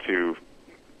two.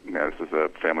 This is a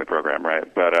family program,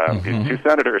 right? But these two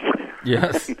senators,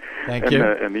 yes, thank you,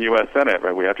 in the U.S. Senate,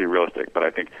 right? We have to be realistic, but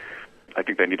I think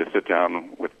they need to sit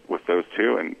down with those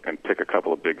two and pick a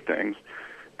couple of big things,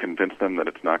 convince them that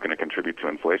it's not going to contribute to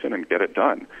inflation, and get it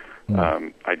done.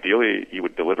 Ideally, you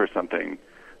would deliver something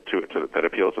that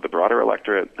appeals to the broader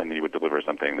electorate, and then you would deliver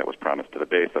something that was promised to the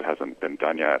base that hasn't been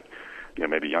done yet.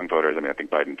 Maybe young voters. I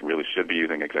think Biden really should be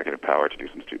using executive power to do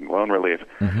some student loan relief,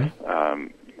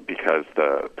 because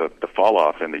the fall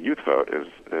off in the youth vote is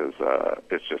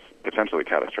just potentially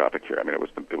catastrophic here. It was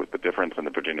the difference in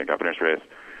the Virginia governor's race,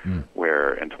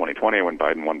 where in 2020, when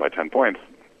Biden won by 10 points,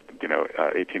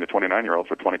 18 to 29-year-olds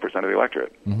were 20% of the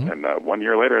electorate. And 1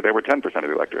 year later, they were 10% of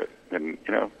the electorate. And,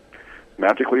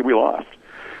 magically we lost.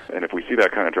 And if we see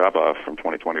that kind of drop-off from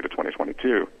 2020 to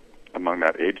 2022 among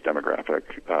that age demographic,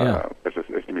 it's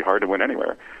going to be hard to win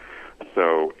anywhere.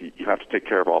 So you have to take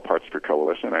care of all parts of your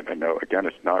coalition. I know, again,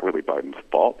 it's not really Biden's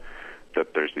fault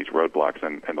that there's these roadblocks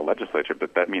in the legislature,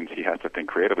 but that means he has to think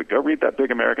creatively. Go read that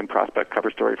big American Prospect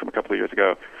cover story from a couple of years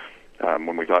ago,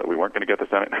 when we thought we weren't going to get the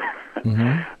Senate,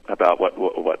 about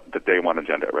what the day one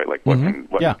agenda, right? What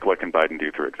can Biden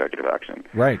do through executive action?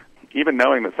 Right. Even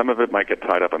knowing that some of it might get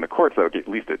tied up on the courts, though, at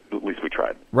least we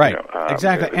tried. Right.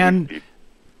 Exactly.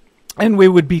 And we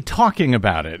would be talking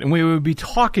about it, and we would be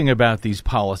talking about these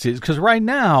policies, because right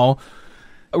now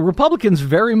Republicans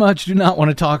very much do not want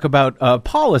to talk about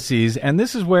policies, and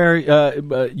this is where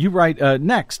you write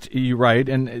next. You write,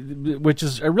 and which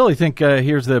is I really think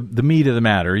here's the meat of the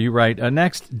matter. You write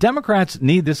next. Democrats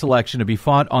need this election to be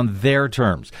fought on their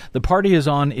terms. The party is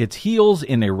on its heels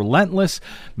in a relentless,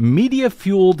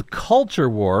 media-fueled culture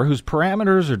war whose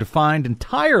parameters are defined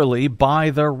entirely by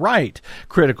the right.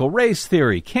 Critical race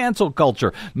theory, cancel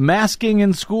culture, masking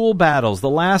in school battles, the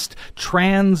last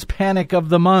trans panic of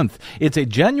the month. It's a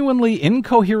genuinely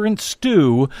incoherent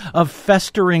stew of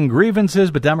festering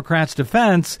grievances, but Democrats'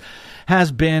 defense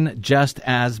has been just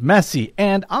as messy.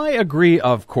 And I agree,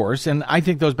 of course, and I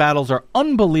think those battles are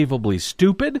unbelievably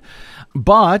stupid.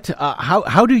 But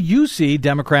how do you see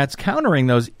Democrats countering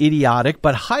those idiotic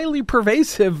but highly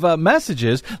pervasive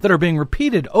messages that are being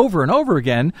repeated over and over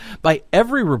again by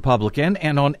every Republican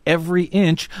and on every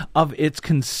inch of its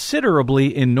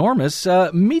considerably enormous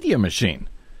media machine?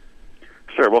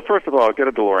 Sure. Well, first of all, get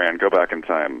a DeLorean, go back in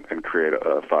time, and create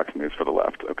a Fox News for the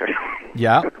left. Okay.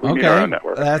 Yeah. We need our own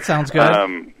network. That sounds good.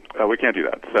 We can't do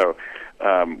that. So,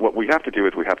 what we have to do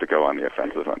is we have to go on the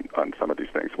offensive on some of these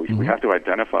things. We have to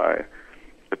identify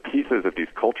the pieces of these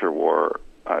culture war.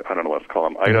 I don't know what to call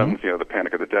them. Items. The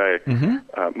panic of the day.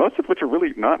 Most of which are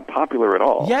really not popular at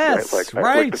all. Yes.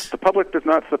 Right. The public does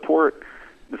not support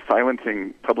the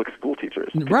silencing public school teachers.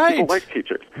 Right. People like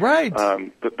teachers. Right.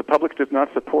 The public does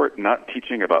not support not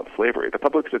teaching about slavery. The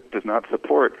public does not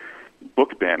support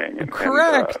book banning and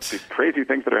these crazy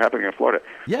things that are happening in Florida.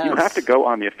 Yes. You have to go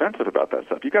on the offensive about that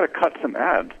stuff. You got to cut some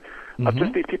ads of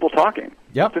just these people talking.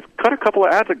 Yep. Just cut a couple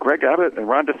of ads of Greg Abbott and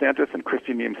Ron DeSantis and Kristi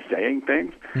Noem saying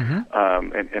things,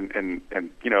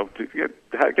 and you know, to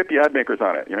get the ad makers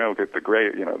on it. You know, get the gray,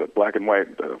 you know, the black and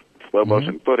white, the slow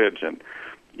motion footage. And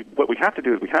what we have to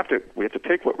do is we have to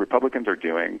take what Republicans are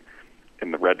doing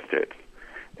in the red states,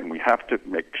 and we have to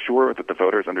make sure that the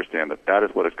voters understand that that is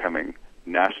what is coming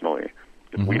nationally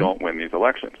if we don't win these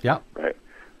elections. Yeah. Right.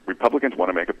 Republicans want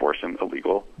to make abortion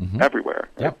illegal everywhere.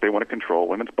 Right? Yep. They want to control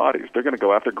women's bodies. They're going to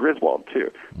go after Griswold,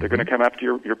 too. They're going to come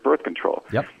after your birth control.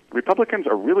 Yep. Republicans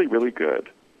are really, really good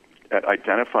at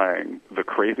identifying the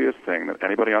craziest thing that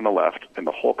anybody on the left in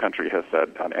the whole country has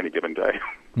said on any given day,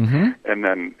 and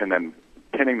then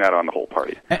pinning that on the whole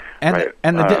party. And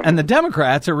the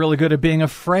Democrats are really good at being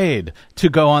afraid to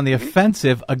go on the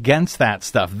offensive against that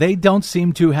stuff. They don't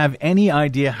seem to have any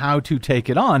idea how to take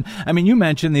it on. I mean, you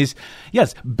mentioned these.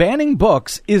 Yes, banning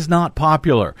books is not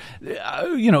popular.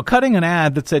 You know, cutting an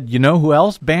ad that said, you know who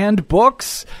else banned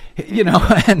books? You know,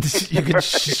 and you could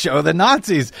show the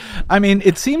Nazis. I mean,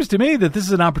 it seems to me that this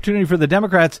is an opportunity for the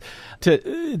Democrats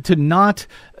to not,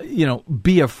 you know,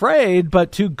 be afraid,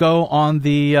 but to go on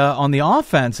the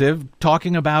offensive,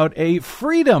 talking about a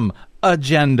freedom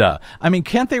agenda. I mean,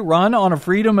 can't they run on a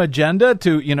freedom agenda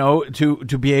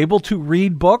to be able to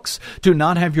read books, to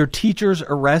not have your teachers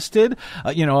arrested,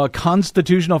 a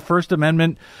constitutional First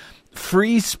Amendment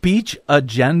free speech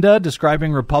agenda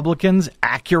describing Republicans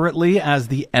accurately as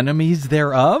the enemies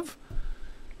thereof?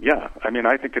 Yeah, I mean,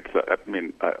 I think it's.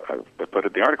 I put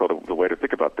in the article the way to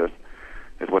think about this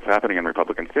is what's happening in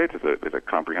Republican states is a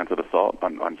comprehensive assault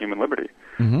on human liberty,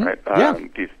 right?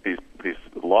 These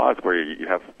laws where you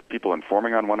have people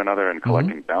informing on one another and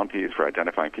collecting bounties for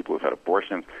identifying people who've had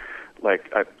abortions. Like,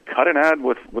 cut an ad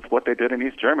with what they did in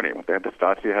East Germany when they had the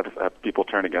Stasi have people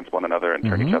turn against one another and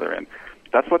turn each other in.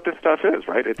 That's what this stuff is,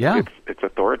 right? It's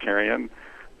authoritarian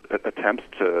attempts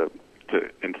to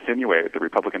insinuate the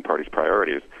Republican Party's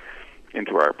priorities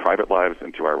into our private lives,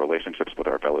 into our relationships with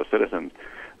our fellow citizens,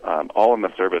 all in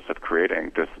the service of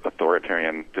creating this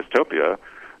authoritarian dystopia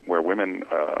where women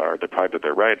are deprived of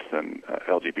their rights and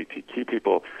LGBTQ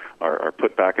people are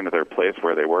put back into their place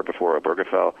where they were before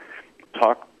Obergefell.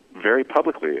 Talk very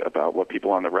publicly about what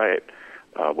people on the right,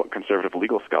 what conservative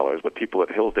legal scholars, what people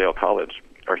at Hillsdale College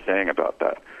are saying about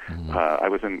that. I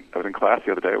was in class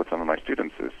the other day with some of my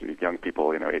students, these young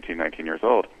people, 18, 19 years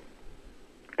old,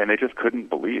 and they just couldn't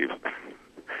believe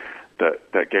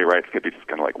that gay rights could be just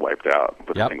kind of like wiped out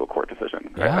with a single court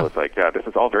decision. Right? I was like, this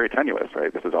is all very tenuous,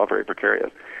 right? This is all very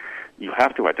precarious. You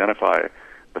have to identify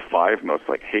the 5 most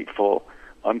hateful,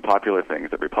 unpopular things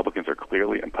that Republicans are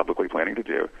clearly and publicly planning to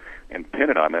do, and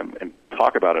pin it on them and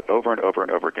talk about it over and over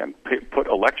and over again. Put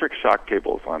electric shock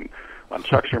cables on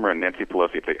Chuck Schumer and Nancy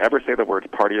Pelosi. If they ever say the words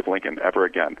 "Party of Lincoln" ever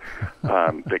again,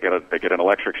 they get an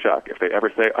electric shock. If they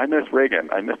ever say "I miss Reagan,"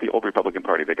 "I miss the old Republican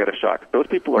Party," they get a shock. Those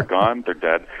people are gone; they're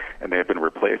dead, and they have been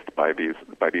replaced by these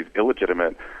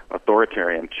illegitimate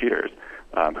authoritarian cheaters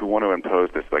who want to impose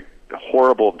this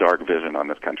horrible dark vision on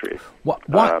this country. What?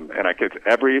 And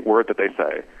every word that they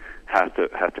say has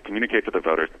to communicate to the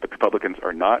voters that the Republicans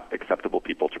are not acceptable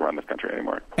people to run this country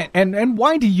anymore. And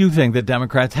why do you think that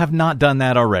Democrats have not done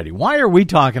that already? Why are we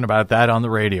talking about that on the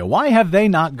radio? Why have they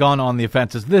not gone on the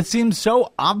offenses? This seems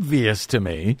so obvious to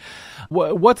me.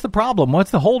 What's the problem?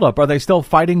 What's the holdup? Are they still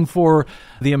fighting for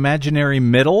the imaginary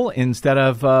middle instead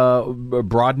of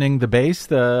broadening the base?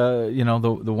 The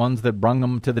ones that brung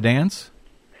them to the dance.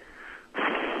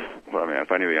 Well,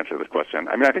 if I knew the answer to this question,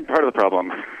 I think part of the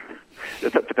problem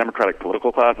is that the Democratic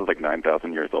political class is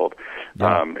 9,000 years old,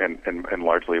 and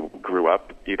largely grew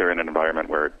up either in an environment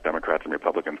where Democrats and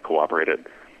Republicans cooperated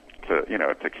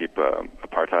to keep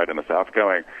apartheid in the South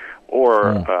going,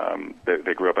 or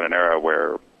they grew up in an era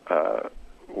where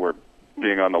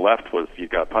being on the left was you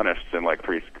got punished in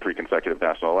three consecutive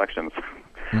national elections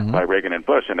by Reagan and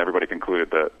Bush, and everybody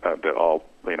concluded that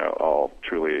all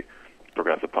truly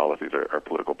progressive policies are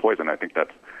political poison. I think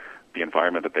that's the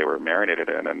environment that they were marinated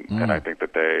in, and I think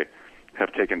that they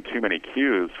have taken too many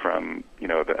cues from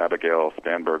the Abigail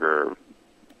Spanberger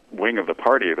wing of the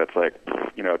party that's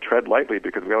tread lightly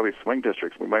because we have all these swing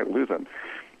districts, we might lose them.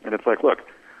 And it's look,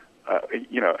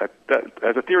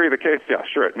 as a theory of the case, yeah,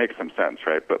 sure, it makes some sense,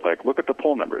 right? But look at the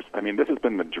poll numbers. This has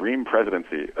been the dream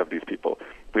presidency of these people.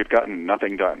 We've gotten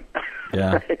nothing done.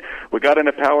 Yeah. Right? We got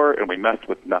into power and we messed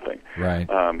with nothing. Right.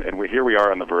 And here we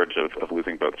are on the verge of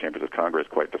losing both chambers of Congress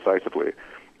quite decisively.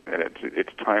 And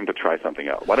it's time to try something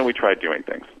else. Why don't we try doing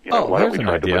things? Why don't we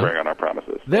try delivering on our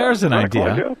promises? There's an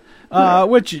idea.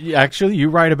 which actually you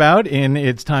write about in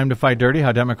It's Time to Fight Dirty,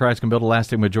 how Democrats can build a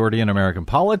lasting majority in American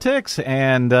politics.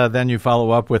 And then you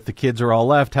follow up with The Kids Are All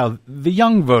Left, how the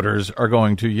young voters are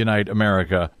going to unite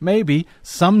America. Maybe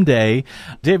someday.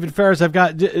 David Ferris, I've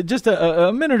got just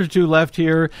a minute or two left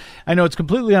here. I know it's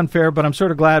completely unfair, but I'm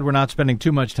sort of glad we're not spending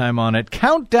too much time on it.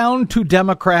 Countdown to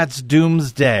Democrats'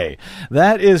 Doomsday.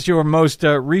 That is your most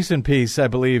recent piece, I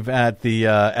believe, at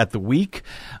the Week.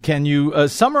 Can you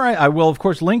summarize? I will, of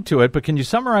course, link to it, but can you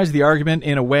summarize the argument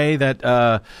in a way that,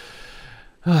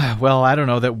 well, I don't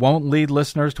know, that won't lead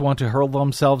listeners to want to hurl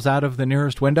themselves out of the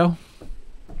nearest window?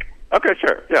 Okay,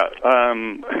 sure. Yeah.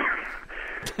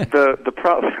 The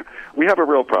problem, we have a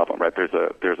real problem, right? There's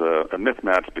a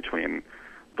mismatch between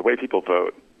the way people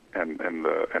vote and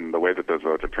the way that those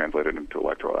votes are translated into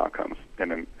electoral outcomes.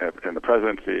 And in the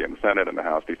presidency and the Senate and the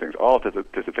House, these things all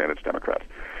disadvantage Democrats.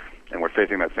 And we're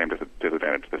facing that same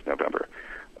disadvantage this November.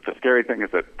 The scary thing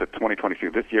is that the 2022,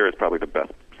 this year, is probably the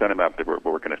best Senate map that we're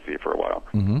going to see for a while.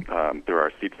 Mm-hmm. There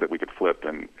are seats that we could flip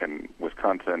in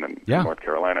Wisconsin and North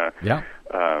Carolina. Yeah.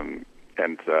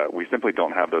 And we simply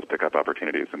don't have those pickup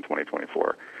opportunities in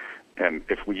 2024. And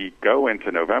if we go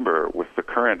into November with the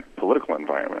current political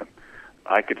environment,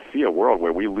 I could see a world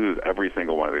where we lose every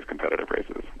single one of these competitive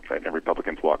races, right? And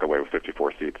Republicans walk away with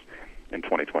 54 seats in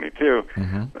 2022,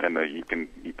 and you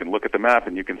can look at the map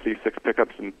and you can see 6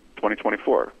 pickups in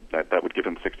 2024. That would give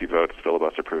them 60 votes,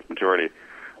 filibuster-proof majority.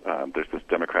 There's this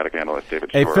Democratic analyst,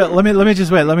 David Shore. Hey, Phil, let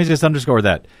me just underscore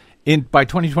that. By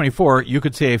 2024, you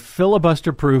could see a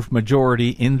filibuster-proof majority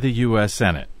in the U.S.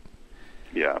 Senate.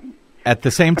 Yeah. At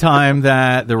the same time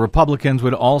that the Republicans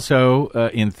would also,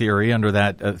 in theory, under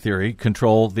that theory,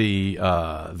 control the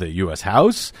U.S.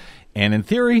 House, and in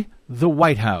theory, the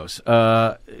White House.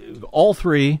 All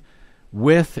three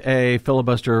with a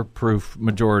filibuster-proof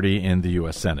majority in the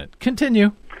U.S. Senate.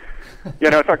 Continue. Yeah,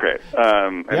 no, it's not great. So,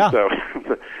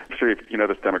 I'm sure you know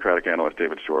this Democratic analyst,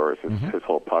 David Shore, his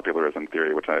whole popularism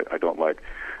theory, which I don't like.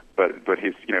 But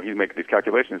he's making these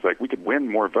calculations like we could win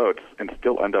more votes and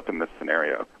still end up in this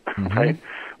scenario, right?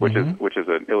 Which is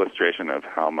an illustration of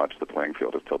how much the playing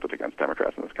field is tilted against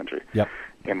Democrats in this country. Yep.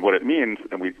 And what it means,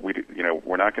 and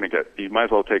we're not going to get. You might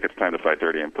as well take It's Time to Fight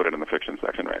Dirty and put it in the fiction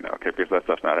section right now, okay? Because that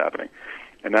stuff's not happening,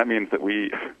 and that means that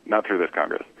we not through this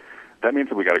Congress. That means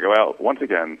that we got to go out once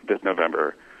again this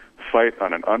November, fight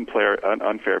on an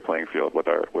unfair playing field with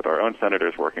our own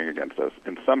senators working against us,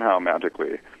 and somehow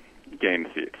magically gain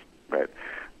seats, right?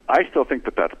 I still think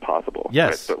that that's possible.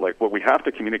 Yes. Right? But like what we have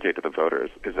to communicate to the voters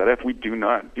is that if we do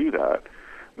not do that,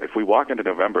 if we walk into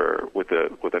November with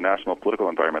a national political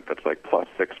environment that's like +6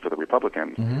 for the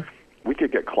Republicans, we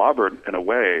could get clobbered in a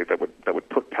way that would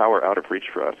put power out of reach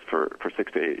for us for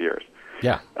 6 to 8 years.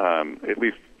 Yeah. At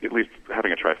least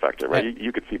having a trifecta, right?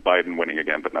 You could see Biden winning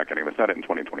again, but not getting the Senate in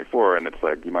 2024, and it's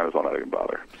like you might as well not even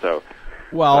bother. So.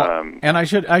 Well, and I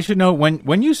should know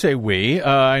when you say we,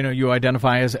 I know you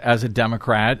identify as a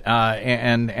Democrat,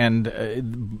 and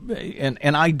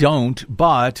I don't,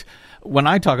 but when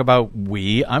I talk about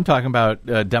we, I'm talking about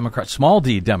Democrats, small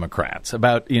d Democrats,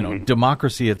 about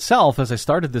democracy itself. As I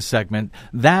started this segment,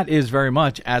 that is very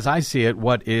much, as I see it,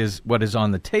 what is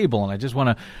on the table, and I just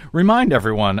want to remind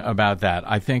everyone about that.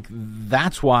 I think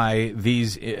that's why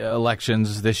these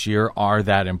elections this year are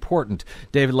that important.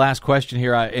 David, last question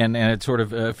here, and it sort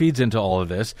of feeds into all of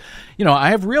this.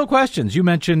 I have real questions. You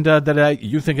mentioned that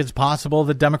you think it's possible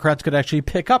that Democrats could actually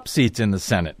pick up seats in the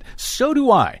Senate. So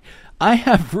do I. I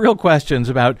have real questions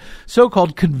about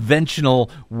so-called conventional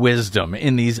wisdom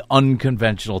in these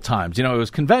unconventional times. It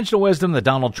was conventional wisdom that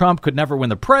Donald Trump could never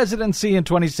win the presidency in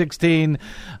 2016,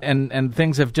 and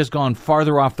things have just gone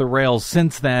farther off the rails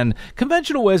since then.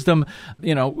 Conventional wisdom,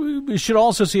 we should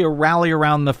also see a rally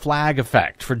around the flag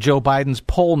effect for Joe Biden's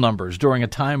poll numbers during a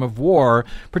time of war,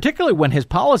 particularly when his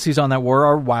policies on that war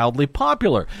are wildly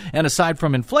popular. And aside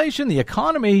from inflation, the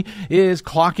economy is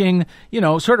clocking,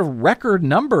 sort of record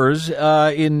numbers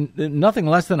in nothing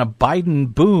less than a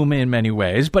Biden boom in many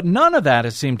ways, but none of that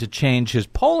has seemed to change his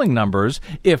polling numbers,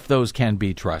 if those can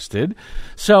be trusted.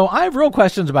 So I have real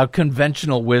questions about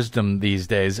conventional wisdom these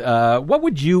days. What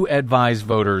would you advise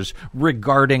voters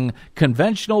regarding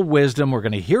conventional wisdom? We're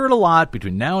going to hear it a lot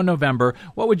between now and November.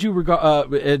 What would you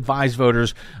advise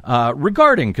voters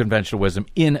regarding conventional wisdom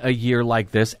in a year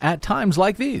like this, at times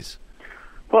like these?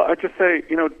 Well, I'd just say,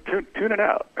 tune it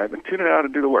out. Tune it out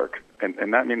and do the work.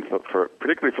 And that means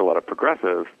particularly for a lot of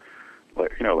progressives,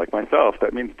 like myself,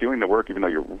 that means doing the work even though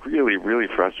you're really, really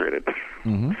frustrated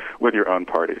with your own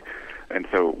party. And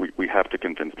so we have to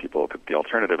convince people that the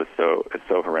alternative is so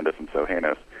horrendous and so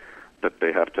heinous that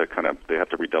they have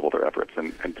to redouble their efforts.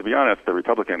 And to be honest, the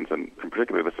Republicans and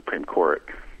particularly the Supreme Court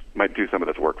do some of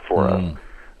this work for us.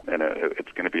 And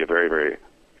it's going to be a very, very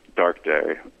dark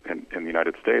day in the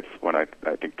United States when I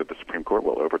think that the Supreme Court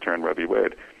will overturn Roe v.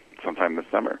 Wade sometime this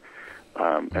summer.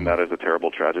 And that is a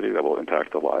terrible tragedy that will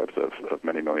impact the lives of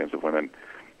many millions of women.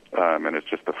 And it's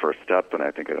just the first step, and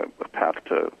I think a path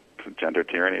to gender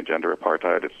tyranny and gender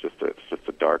apartheid. It's just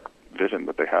a dark vision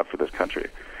that they have for this country.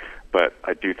 But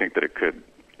I do think that it could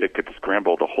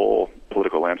scramble the whole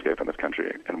political landscape in this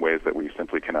country in ways that we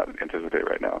simply cannot anticipate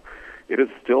right now. It is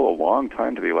still a long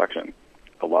time to the election.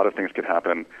 A lot of things could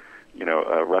happen.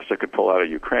 Russia could pull out of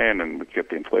Ukraine and get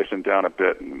the inflation down a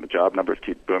bit, and the job numbers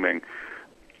keep booming.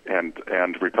 And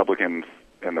Republicans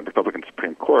and the Republican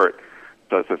Supreme Court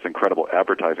does this incredible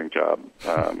advertising job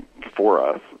for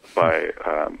us by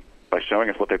showing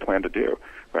us what they plan to do.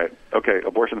 Right? Okay,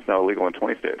 abortion is now illegal in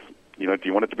 20 states. Do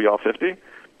you want it to be all 50?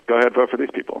 Go ahead, vote for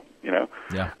these people. Yeah.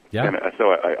 And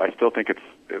so I still think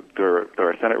there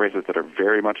are Senate races that are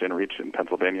very much in reach in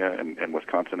Pennsylvania and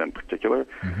Wisconsin in particular.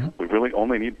 Mm-hmm. We really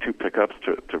only need 2 pickups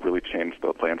to really change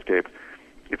the landscape.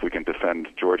 If we can defend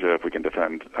Georgia, if we can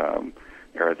defend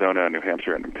Arizona, New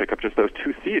Hampshire, and pick up just those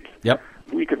 2 seats,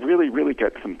 we could really, really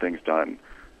get some things done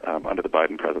under the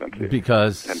Biden presidency.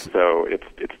 And so it's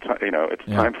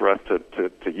time for us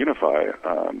to unify.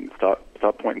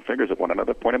 Stop pointing fingers at one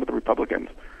another. Point them at the Republicans,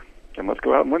 and let's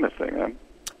go out and win this thing, man.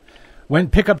 When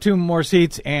pick up 2 more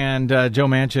seats and Joe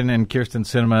Manchin and Kyrsten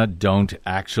Sinema don't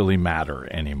actually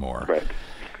matter anymore. Right.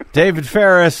 David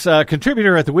Ferris,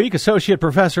 contributor at The Week, associate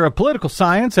professor of political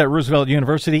science at Roosevelt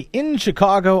University in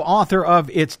Chicago, author of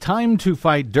It's Time to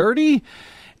Fight Dirty,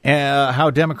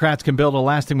 How Democrats Can Build a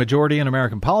Lasting Majority in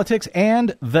American Politics,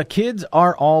 and The Kids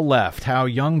Are All Left, How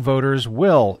Young Voters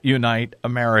Will Unite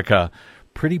America.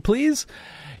 Pretty please?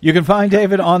 You can find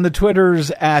David on the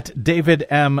Twitters at David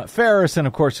M. Ferris, and,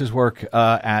 of course, his work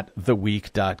at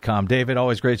theweek.com. David,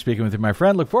 always great speaking with you, my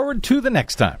friend. Look forward to the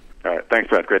next time. All right. Thanks,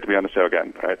 Brad. Great to be on the show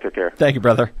again. All right. Take care. Thank you,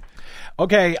 brother.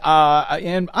 Okay.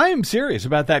 And I am serious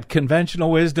about that conventional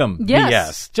wisdom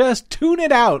BS. Just tune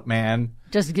it out, man.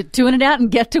 Just tune it out and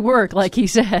get to work, like he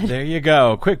said. There you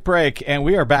go. Quick break, and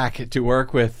we are back to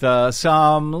work with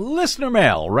some listener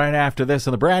mail right after this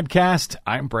on the BradCast.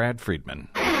 I'm Brad Friedman.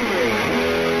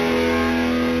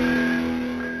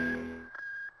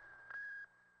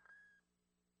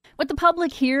 What the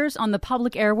public hears on the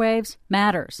public airwaves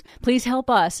matters. Please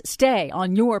help us stay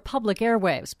on your public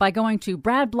airwaves by going to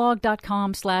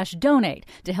bradblog.com/donate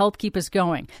to help keep us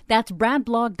going. That's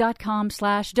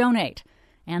bradblog.com/donate.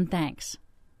 And thanks.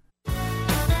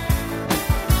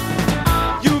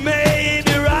 You may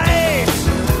be right.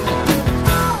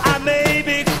 I may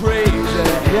be crazy.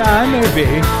 Yeah, I may be.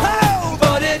 Oh,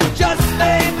 but it just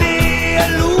may be a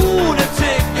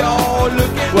lunatic you're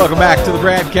looking Welcome back to the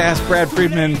BradCast. Brad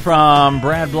Friedman from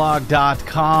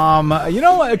bradblog.com.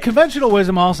 Conventional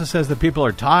wisdom also says that people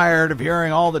are tired of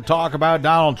hearing all the talk about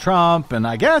Donald Trump and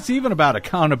I guess even about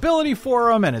accountability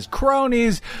for him and his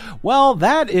cronies. Well,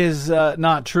 that is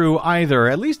not true either,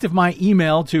 at least if my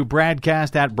email to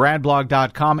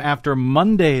bradcast@bradblog.com after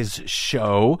Monday's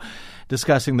show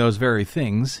discussing those very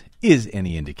things is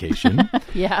any indication.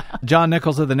 Yeah. John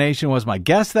Nichols of The Nation was my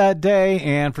guest that day,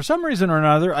 and for some reason or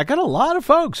another, I got a lot of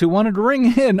folks who wanted to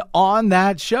ring in on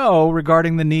that show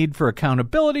regarding the need for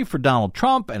accountability for Donald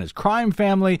Trump and his crime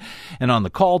family, and on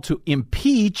the call to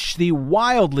impeach the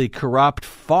wildly corrupt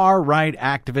far-right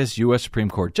activist U.S. Supreme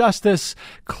Court Justice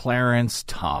Clarence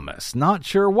Thomas. Not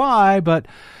sure why, but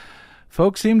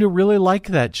folks seem to really like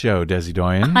that show, Desi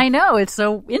Doyen. I know. It's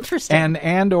so interesting.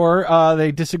 And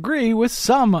they disagree with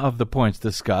some of the points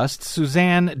discussed.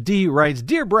 Suzanne D. writes,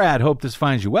 Dear Brad, hope this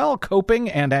finds you well, coping,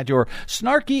 and at your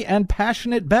snarky and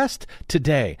passionate best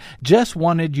today. Just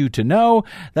wanted you to know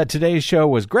that today's show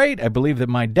was great. I believe that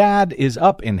my dad is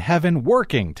up in heaven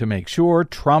working to make sure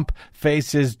Trump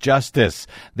faces justice.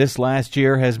 This last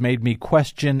year has made me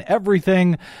question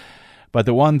everything. But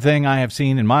the one thing I have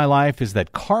seen in my life is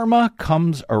that karma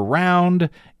comes around.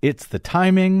 It's the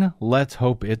timing. Let's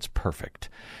hope it's perfect.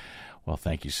 Well,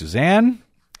 thank you, Suzanne,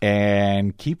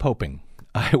 and keep hoping.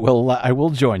 I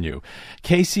will join you.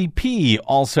 KCP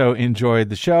also enjoyed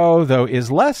the show, though is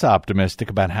less optimistic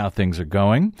about how things are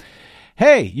going.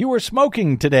 Hey, you were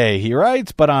smoking today, he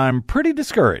writes, but I'm pretty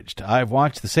discouraged. I've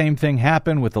watched the same thing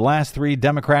happen with the last 3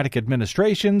 Democratic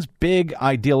administrations. Big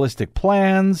idealistic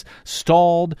plans,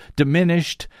 stalled,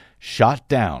 diminished, shot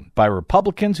down by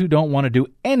Republicans who don't want to do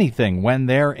anything when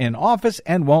they're in office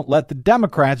and won't let the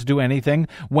Democrats do anything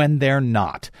when they're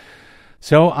not.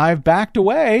 So I've backed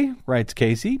away, writes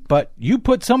Casey, but you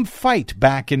put some fight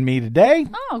back in me today.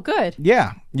 Oh, good.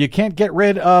 Yeah, you can't get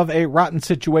rid of a rotten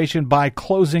situation by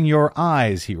closing your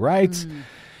eyes, he writes.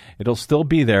 It'll still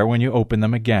be there when you open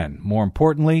them again. More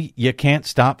importantly, you can't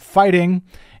stop fighting,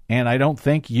 and I don't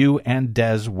think you and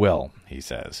Des will, he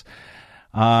says.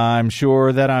 I'm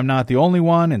sure that I'm not the only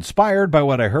one inspired by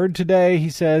what I heard today. He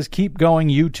says, keep going,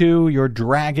 you two. You're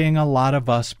dragging a lot of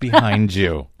us behind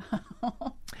you.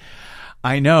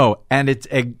 I know, and it's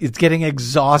getting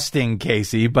exhausting,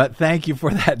 Casey, but thank you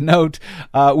for that note.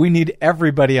 We need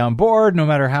everybody on board, no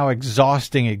matter how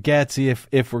exhausting it gets,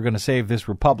 if we're going to save this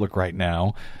republic right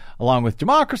now, along with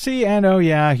democracy and,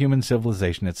 human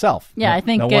civilization itself. Yeah, I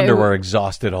think... No wonder we're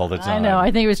exhausted all the time. I know.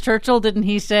 I think it was Churchill. Didn't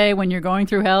he say, when you're going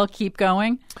through hell, keep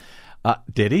going?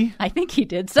 Did he? I think he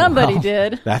did. Somebody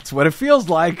did. That's what it feels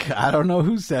like. I don't know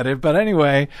who said it, but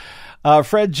anyway...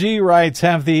 Fred G. writes,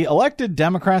 have the elected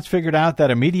Democrats figured out that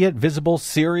immediate, visible,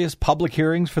 serious public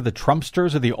hearings for the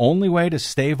Trumpsters are the only way to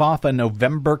stave off a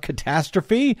November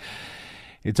catastrophe?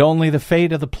 It's only the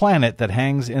fate of the planet that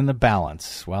hangs in the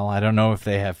balance. Well, I don't know if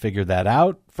they have figured that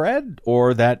out, Fred,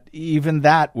 or that even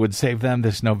that would save them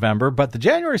this November. But the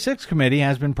January 6th committee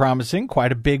has been promising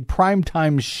quite a big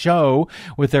primetime show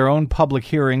with their own public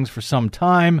hearings for some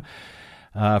time.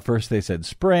 First they said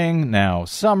spring, now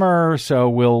summer, so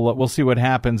we'll see what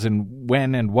happens and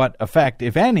when and what effect,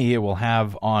 if any, it will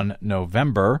have on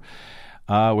November,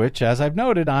 which, as I've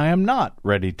noted, I am not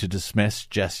ready to dismiss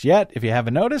just yet. If you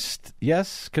haven't noticed,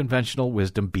 yes, conventional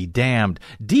wisdom be damned.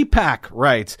 Deepak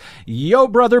writes, yo,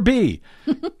 brother B,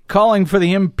 calling for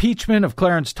the impeachment of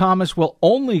Clarence Thomas will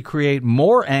only create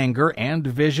more anger and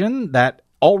division that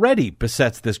already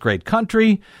besets this great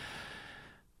country.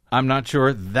 I'm not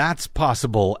sure that's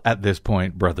possible at this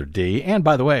point, Brother D. And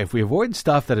by the way, if we avoid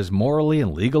stuff that is morally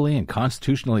and legally and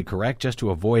constitutionally correct just to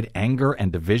avoid anger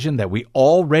and division that we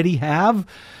already have,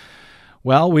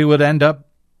 well, we would end up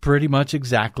pretty much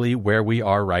exactly where we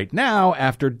are right now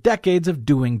after decades of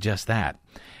doing just that.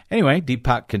 Anyway,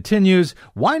 Deepak continues,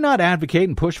 why not advocate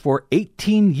and push for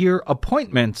 18-year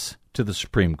appointments to the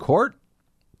Supreme Court?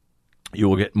 You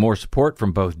will get more support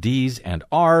from both D's and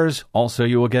R's. Also,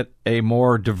 you will get a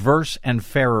more diverse and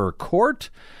fairer court.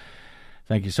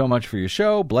 Thank you so much for your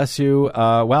show. Bless you.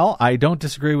 Well, I don't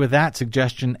disagree with that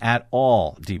suggestion at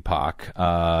all, Deepak.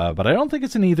 But I don't think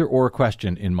it's an either-or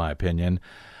question, in my opinion.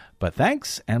 But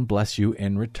thanks, and bless you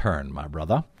in return, my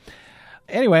brother.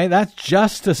 Anyway, that's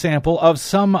just a sample of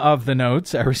some of the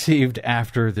notes I received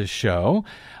after the show.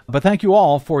 But thank you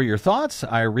all for your thoughts.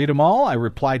 I read them all. I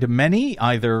reply to many,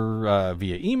 either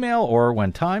via email or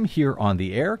when time here on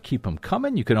the air. Keep them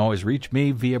coming. You can always reach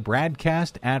me via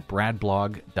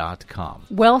BradCast@bradblog.com.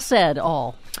 Well said,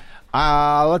 all.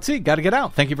 Let's see. Got to get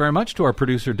out. Thank you very much to our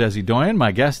producer, Desi Doyen,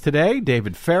 my guest today,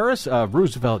 David Ferris of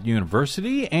Roosevelt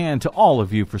University, and to all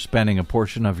of you for spending a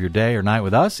portion of your day or night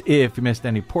with us. If you missed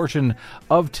any portion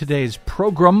of today's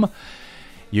program,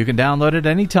 you can download it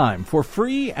anytime for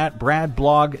free at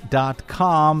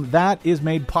bradblog.com. That is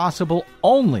made possible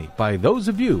only by those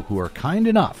of you who are kind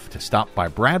enough to stop by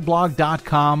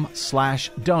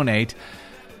bradblog.com/donate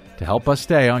to help us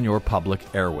stay on your public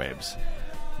airwaves.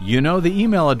 You know the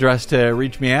email address to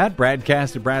reach me at,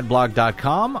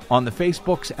 bradcast@bradblog.com. On the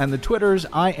Facebooks and the Twitters,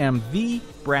 I am the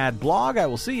Brad Blog. I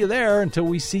will see you there until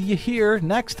we see you here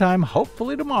next time,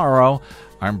 hopefully tomorrow.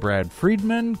 I'm Brad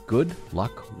Friedman. Good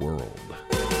luck, world.